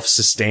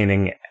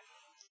self-sustaining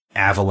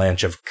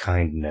avalanche of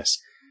kindness.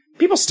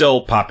 People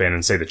still pop in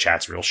and say the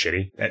chat's real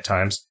shitty at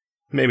times.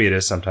 Maybe it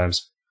is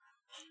sometimes.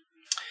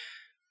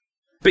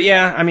 But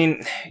yeah, I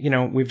mean,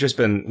 we've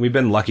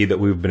been lucky that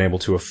we've been able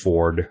to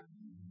afford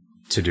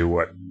to do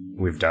what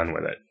we've done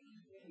with it.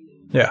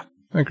 Yeah,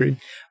 agreed.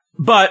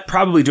 But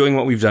probably doing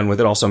what we've done with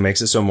it also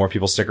makes it so more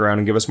people stick around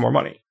and give us more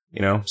money,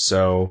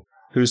 So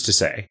who's to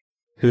say?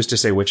 Who's to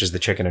say which is the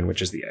chicken and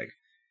which is the egg?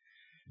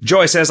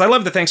 Joy says, I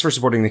love the thanks for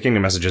supporting the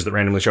Kingdom messages that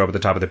randomly show up at the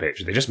top of the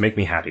page. They just make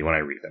me happy when I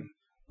read them.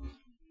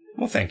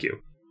 Well, thank you.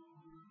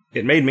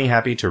 It made me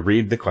happy to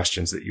read the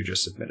questions that you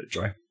just submitted,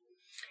 Joy.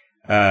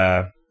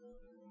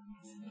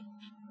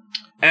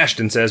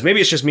 Ashton says,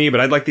 maybe it's just me, but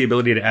I'd like the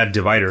ability to add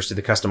dividers to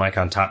the custom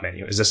icon top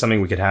menu. Is this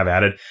something we could have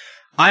added?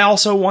 I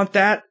also want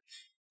that.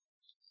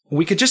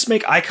 We could just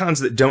make icons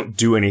that don't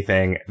do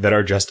anything, that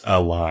are just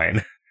a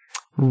line.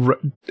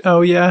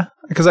 Oh yeah,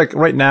 because like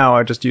right now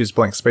I just use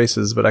blank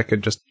spaces, but I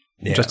could just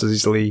as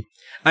easily.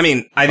 I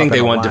mean, I think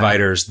they want line.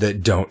 dividers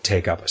that don't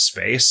take up a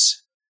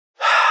space.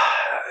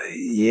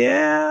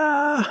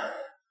 Yeah.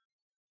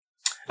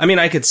 I mean,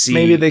 I could see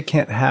maybe they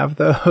can't have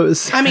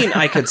those. I mean,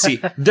 I could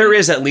see there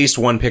is at least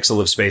 1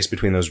 pixel of space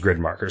between those grid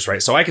markers,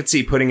 right? So I could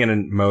see putting in a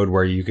mode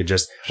where you could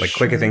just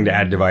click a thing to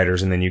add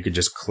dividers, and then you could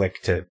just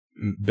click to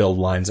build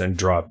lines and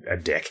draw a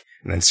dick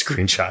and then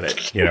screenshot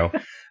it,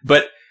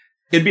 But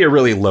it'd be a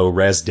really low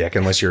res dick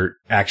unless your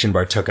action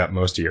bar took up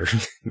most of your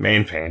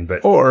main pane.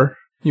 But or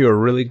you are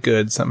really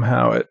good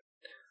somehow at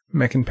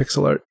making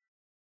pixel art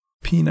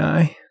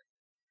peni.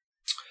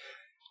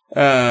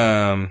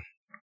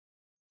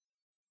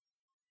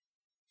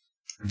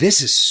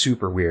 This is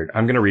super weird.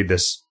 I'm going to read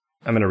this.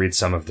 I'm going to read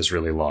some of this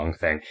really long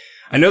thing.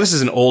 I know this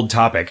is an old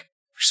topic,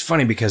 which is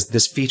funny because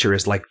this feature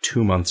is like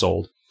 2 months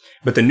old.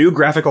 But the new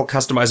graphical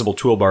customizable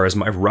toolbar is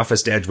my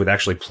roughest edge with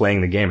actually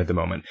playing the game at the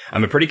moment.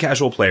 I'm a pretty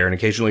casual player and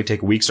occasionally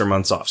take weeks or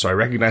months off, so I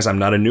recognize I'm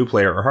not a new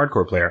player or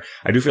hardcore player.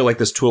 I do feel like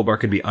this toolbar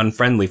could be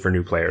unfriendly for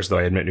new players, though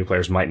I admit new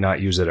players might not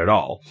use it at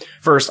all.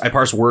 First, I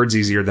parse words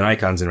easier than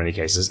icons in many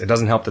cases. It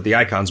doesn't help that the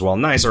icons, while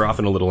nice, are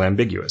often a little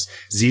ambiguous.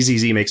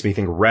 ZZZ makes me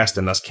think rest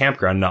and thus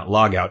campground, not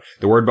logout.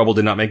 The word bubble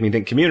did not make me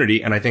think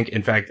community, and I think,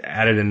 in fact,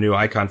 added a new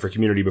icon for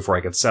community before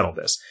I could settle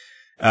this.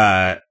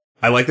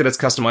 I like that it's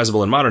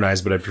customizable and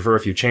modernized, but I'd prefer a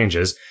few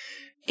changes.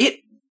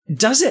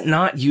 Does it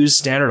not use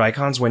standard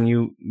icons when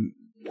you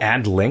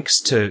add links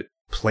to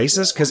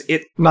places? Because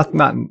it... Not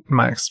in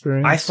my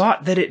experience. I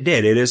thought that it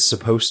did. It is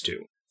supposed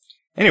to.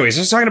 Anyways,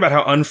 just talking about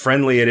how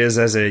unfriendly it is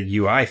as a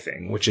UI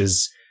thing, which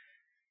is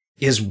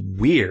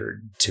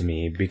weird to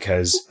me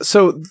because...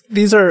 So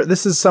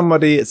this is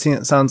somebody, it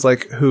sounds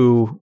like,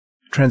 who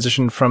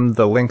transitioned from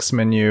the links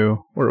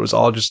menu, where it was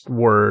all just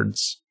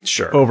words,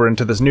 sure, over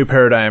into this new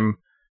paradigm,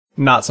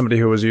 not somebody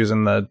who was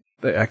using the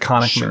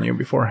iconic menu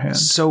beforehand.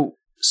 So...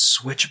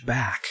 switch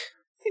back.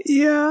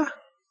 Yeah.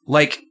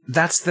 Like,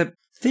 that's the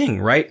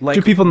thing, right? Like,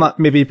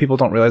 maybe people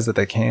don't realize that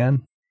they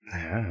can?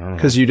 I don't know.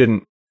 Because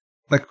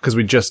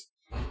we just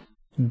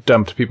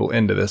dumped people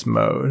into this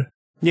mode.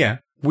 Yeah.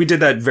 We did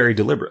that very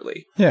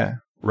deliberately. Yeah.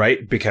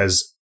 Right?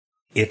 Because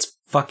it's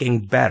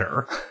fucking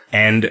better.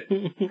 And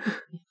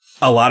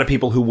a lot of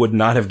people who would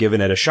not have given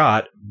it a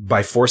shot,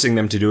 by forcing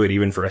them to do it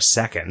even for a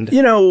second.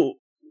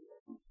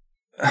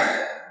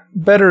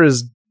 Better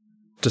is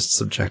just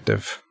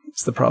subjective.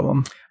 It's the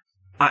problem.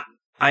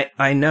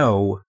 I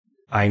know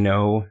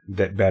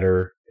that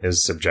better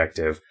is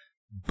subjective,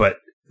 but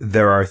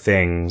there are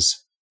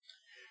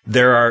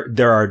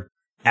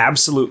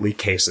absolutely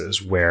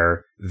cases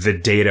where the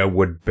data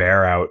would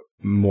bear out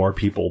more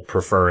people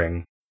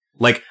preferring.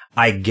 Like,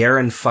 I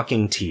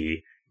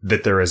guarantee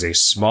that there is a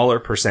smaller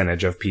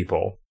percentage of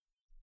people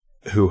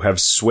who have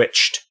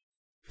switched,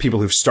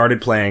 people who've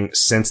started playing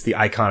since the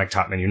iconic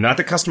top menu, not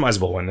the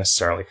customizable one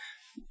necessarily,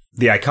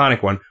 the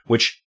iconic one,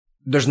 which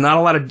there's not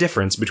a lot of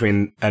difference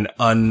between an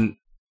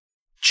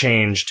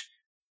unchanged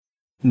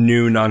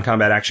new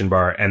non-combat action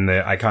bar and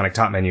the iconic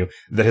top menu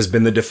that has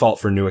been the default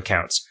for new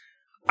accounts.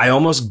 I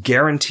almost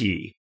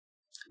guarantee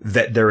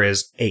that there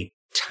is a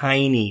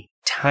tiny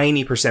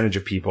percentage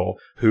of people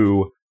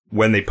who,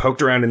 when they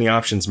poked around in the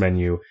options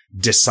menu,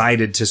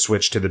 decided to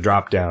switch to the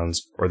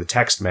drop-downs or the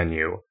text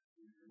menu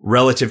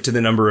relative to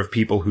the number of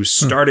people who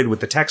started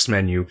with the text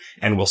menu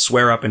and will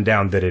swear up and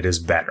down that it is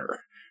better,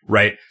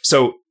 right?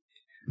 So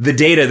the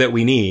data that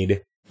we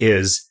need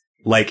is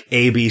like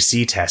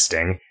ABC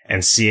testing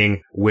and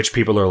seeing which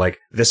people are like,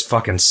 this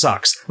fucking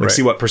sucks. Let's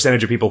see what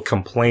percentage of people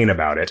complain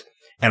about it.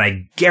 And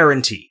I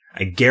guarantee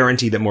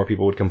that more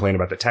people would complain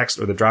about the text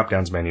or the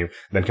drop-downs menu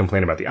than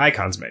complain about the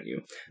icons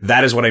menu.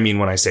 That is what I mean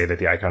when I say that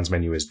the icons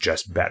menu is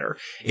just better.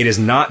 It is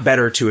not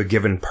better to a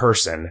given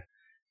person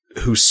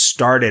who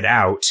started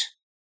out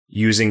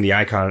using the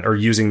icon or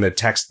using the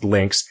text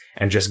links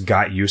and just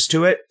got used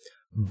to it.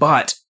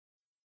 But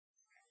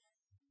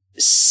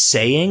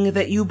saying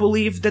that you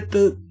believe that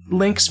the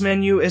links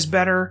menu is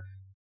better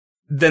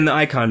than the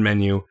icon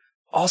menu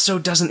also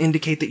doesn't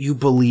indicate that you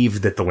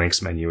believe that the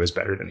links menu is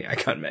better than the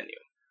icon menu.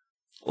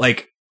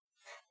 Like,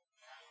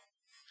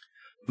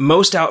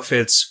 most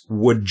outfits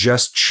would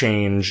just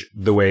change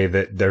the way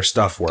that their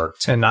stuff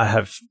worked and not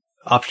have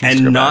options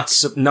and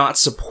not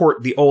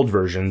support the old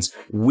versions.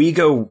 We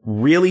go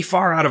really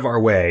far out of our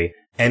way,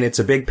 and it's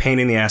a big pain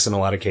in the ass in a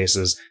lot of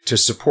cases to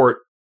support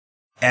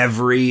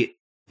every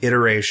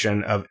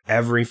iteration of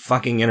every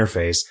fucking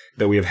interface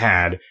that we have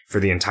had for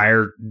the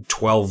entire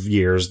 12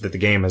 years that the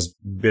game has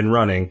been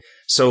running.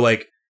 So,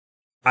 like,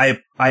 I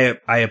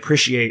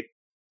appreciate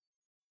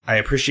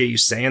you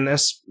saying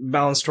this,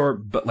 Balance Tour,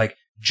 but, like,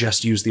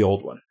 just use the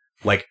old one.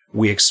 Like,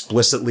 we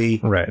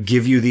explicitly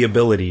give you the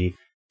ability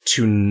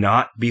to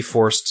not be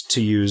forced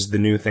to use the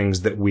new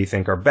things that we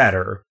think are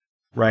better,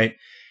 right?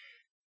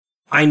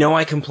 I know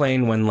I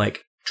complain when,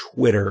 like,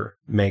 Twitter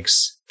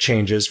makes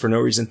changes for no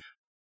reason,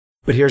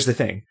 but here's the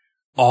thing.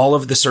 All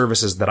of the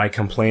services that I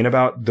complain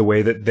about, the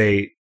way that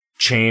they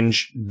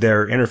change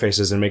their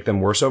interfaces and make them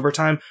worse over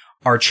time,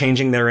 are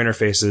changing their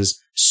interfaces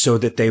so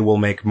that they will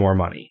make more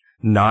money,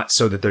 not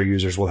so that their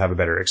users will have a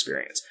better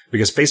experience.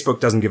 Because Facebook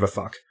doesn't give a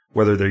fuck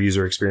whether their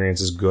user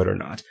experience is good or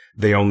not.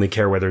 They only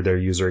care whether their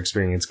user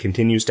experience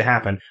continues to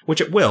happen,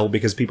 which it will,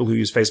 because people who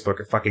use Facebook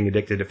are fucking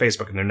addicted to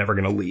Facebook and they're never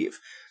going to leave.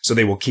 So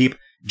they will keep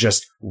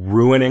just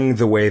ruining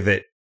the way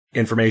that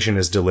information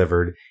is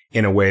delivered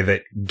in a way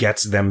that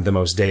gets them the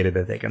most data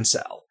that they can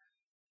sell.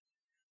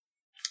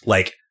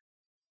 Like,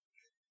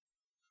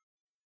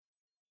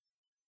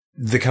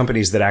 the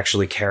companies that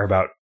actually care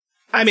about,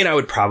 I mean, I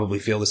would probably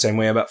feel the same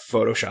way about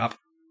Photoshop.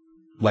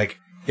 Like,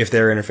 if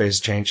their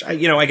interface changed, I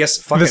guess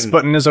fucking... This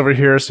button is over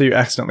here, so you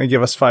accidentally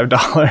give us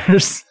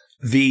 $5.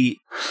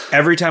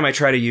 Every time I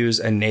try to use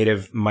a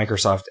native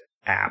Microsoft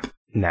app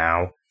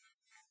now,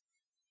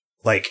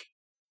 like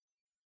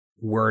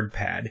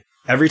WordPad,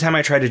 every time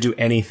I try to do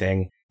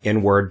anything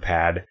in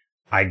WordPad,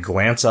 I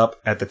glance up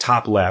at the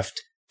top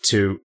left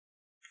to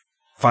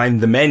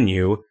find the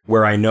menu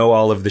where I know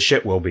all of the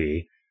shit will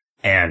be,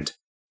 and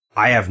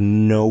I have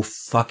no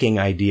fucking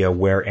idea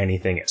where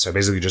anything is. So I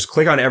basically just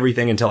click on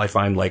everything until I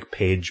find, like,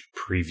 page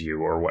preview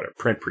or whatever,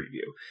 print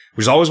preview,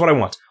 which is always what I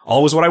want.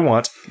 Always what I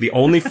want. The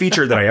only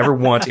feature that I ever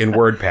want in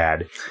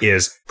WordPad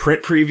is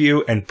print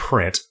preview and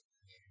print.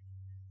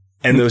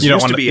 And those you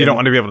don't want to be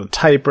able to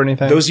type or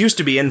anything. Those used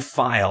to be in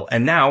file,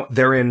 and now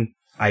they're in,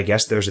 I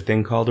guess there's a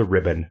thing called a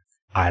ribbon.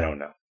 I don't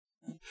know.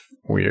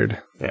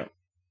 Weird. Yeah.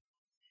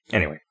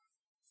 Anyway.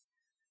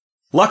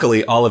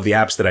 Luckily, all of the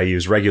apps that I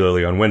use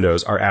regularly on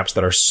Windows are apps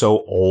that are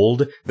so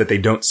old that they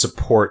don't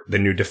support the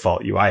new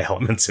default UI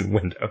elements in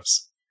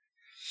Windows.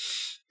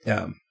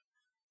 Yeah,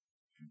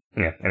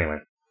 anyway.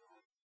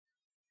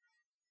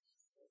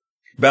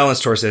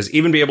 Balance Tour says,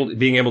 even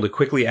being able to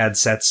quickly add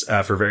sets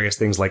for various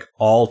things like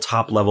all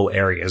top-level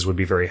areas would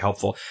be very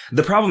helpful.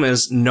 The problem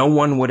is, no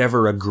one would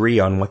ever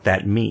agree on what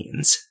that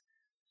means.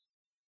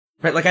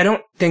 Right, like, I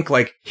don't think,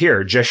 like,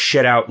 here, just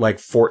shit out, like,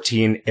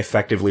 14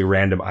 effectively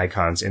random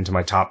icons into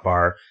my top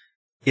bar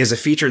is a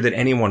feature that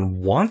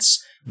anyone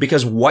wants,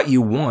 because what you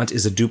want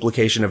is a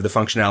duplication of the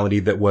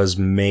functionality that was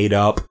made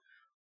up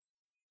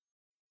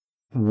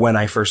when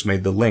I first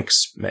made the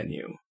links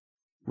menu,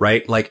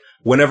 right? Like,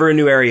 whenever a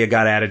new area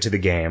got added to the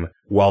game,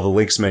 while the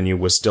links menu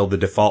was still the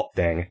default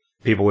thing,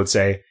 people would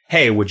say,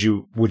 hey, would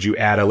you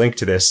add a link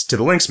to this, to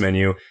the links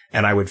menu?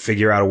 And I would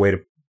figure out a way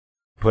to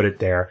put it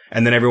there,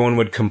 and then everyone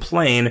would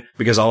complain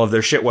because all of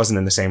their shit wasn't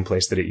in the same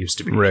place that it used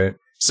to be. Right.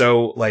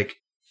 So, like,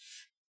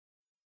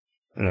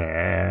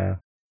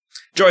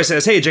 Joy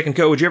says, hey, Jake and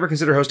Co., would you ever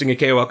consider hosting a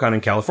KoLCon in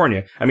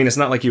California? I mean, it's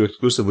not like you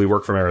exclusively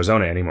work from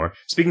Arizona anymore.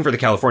 Speaking for the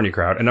California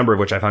crowd, a number of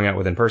which I've hung out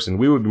with in person,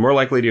 we would be more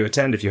likely to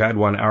attend if you had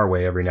one our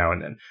way every now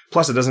and then.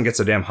 Plus, it doesn't get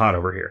so damn hot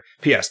over here.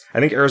 P.S. I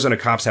think Arizona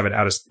cops have it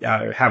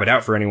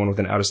out for anyone with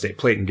an out-of-state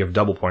plate and give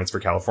double points for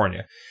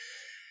California.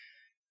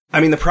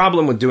 I mean, the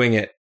problem with doing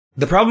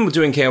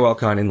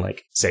KoLCon in,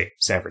 like, say,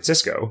 San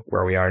Francisco,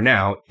 where we are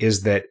now,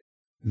 is that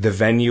the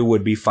venue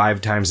would be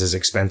 5 times as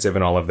expensive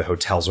and all of the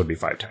hotels would be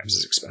 5 times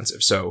as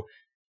expensive. So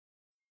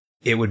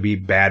it would be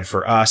bad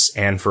for us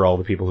and for all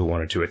the people who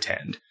wanted to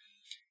attend.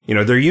 You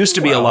know, there used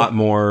to be a lot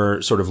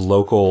more sort of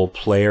local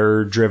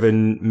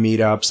player-driven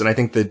meetups, and I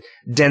think the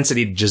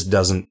density just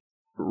doesn't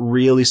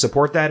really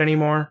support that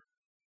anymore.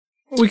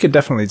 We could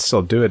definitely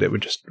still do it.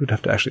 We'd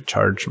have to actually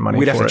charge money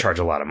for it. We'd have to charge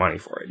a lot of money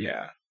for it,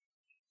 yeah.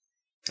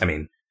 I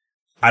mean,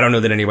 I don't know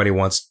that anybody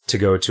wants to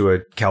go to a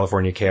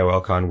California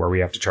KoL Con where we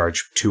have to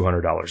charge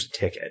 $200 a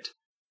ticket.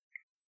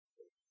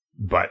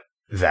 But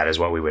that is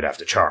what we would have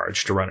to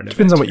charge to run an event.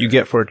 Depends on what you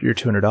get for your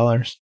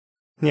 $200.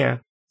 Yeah.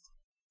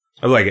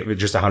 I like it,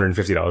 just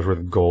 $150 worth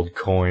of gold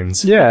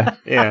coins. Yeah.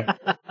 Yeah.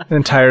 An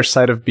entire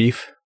side of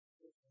beef.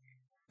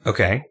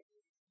 Okay.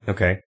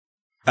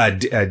 A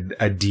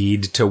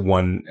deed to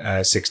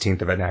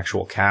 1/16th of an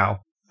actual cow.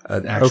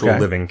 An actual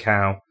living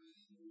cow.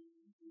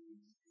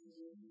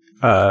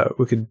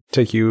 We could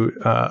take you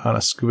on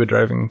a scuba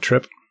diving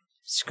trip.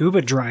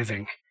 Scuba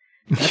driving.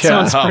 That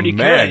sounds pretty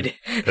good.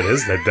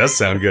 That does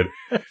sound good.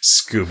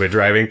 Scuba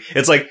driving.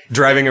 It's like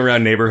driving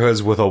around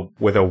neighborhoods with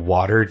a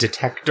water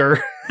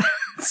detector.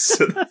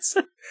 So it's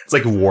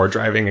like war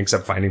driving,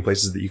 except finding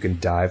places that you can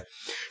dive.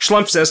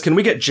 Schlump says, can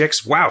we get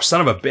Jix, wow, son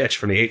of a bitch,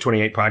 from the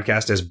 828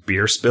 podcast as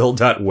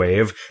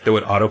beerspill.wave that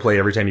would autoplay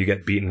every time you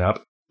get beaten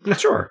up?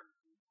 Sure.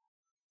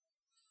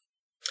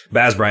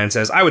 Baz Brian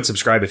says, I would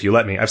subscribe if you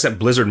let me. I've sent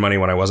Blizzard money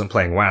when I wasn't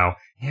playing WoW.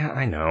 Yeah,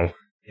 I know.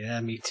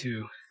 Yeah, me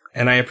too.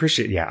 And I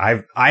appreciate,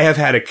 I have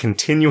had a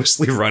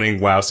continuously running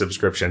WoW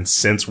subscription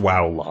since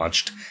WoW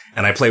launched,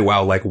 and I play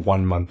WoW like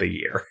 1 month a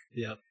year.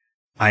 Yep.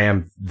 I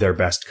am their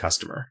best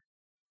customer.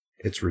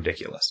 It's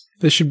ridiculous.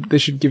 They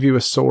should give you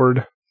a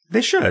sword.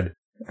 They should.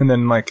 And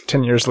then, like,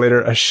 10 years later,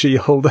 a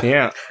shield.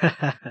 Yeah.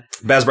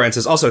 Baz Brian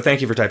says, also,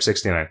 thank you for Type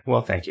 69.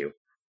 Well, thank you.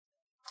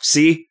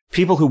 See?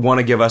 People who want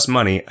to give us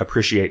money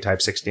appreciate Type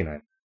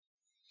 69.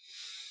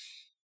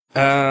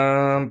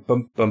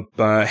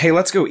 Hey,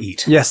 let's go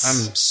eat. Yes.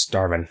 I'm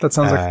starving. That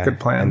sounds like a good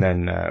plan. And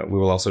then we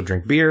will also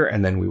drink beer,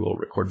 and then we will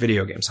record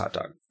video games hot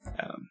dog.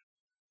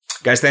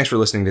 Guys, thanks for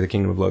listening to the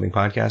Kingdom of Loathing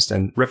podcast,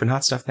 and Riff and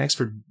Hot Stuff, thanks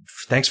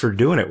for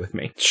doing it with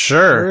me.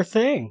 Sure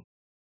thing.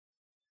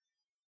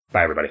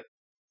 Bye, everybody.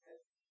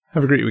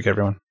 Have a great week,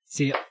 everyone.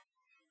 See ya.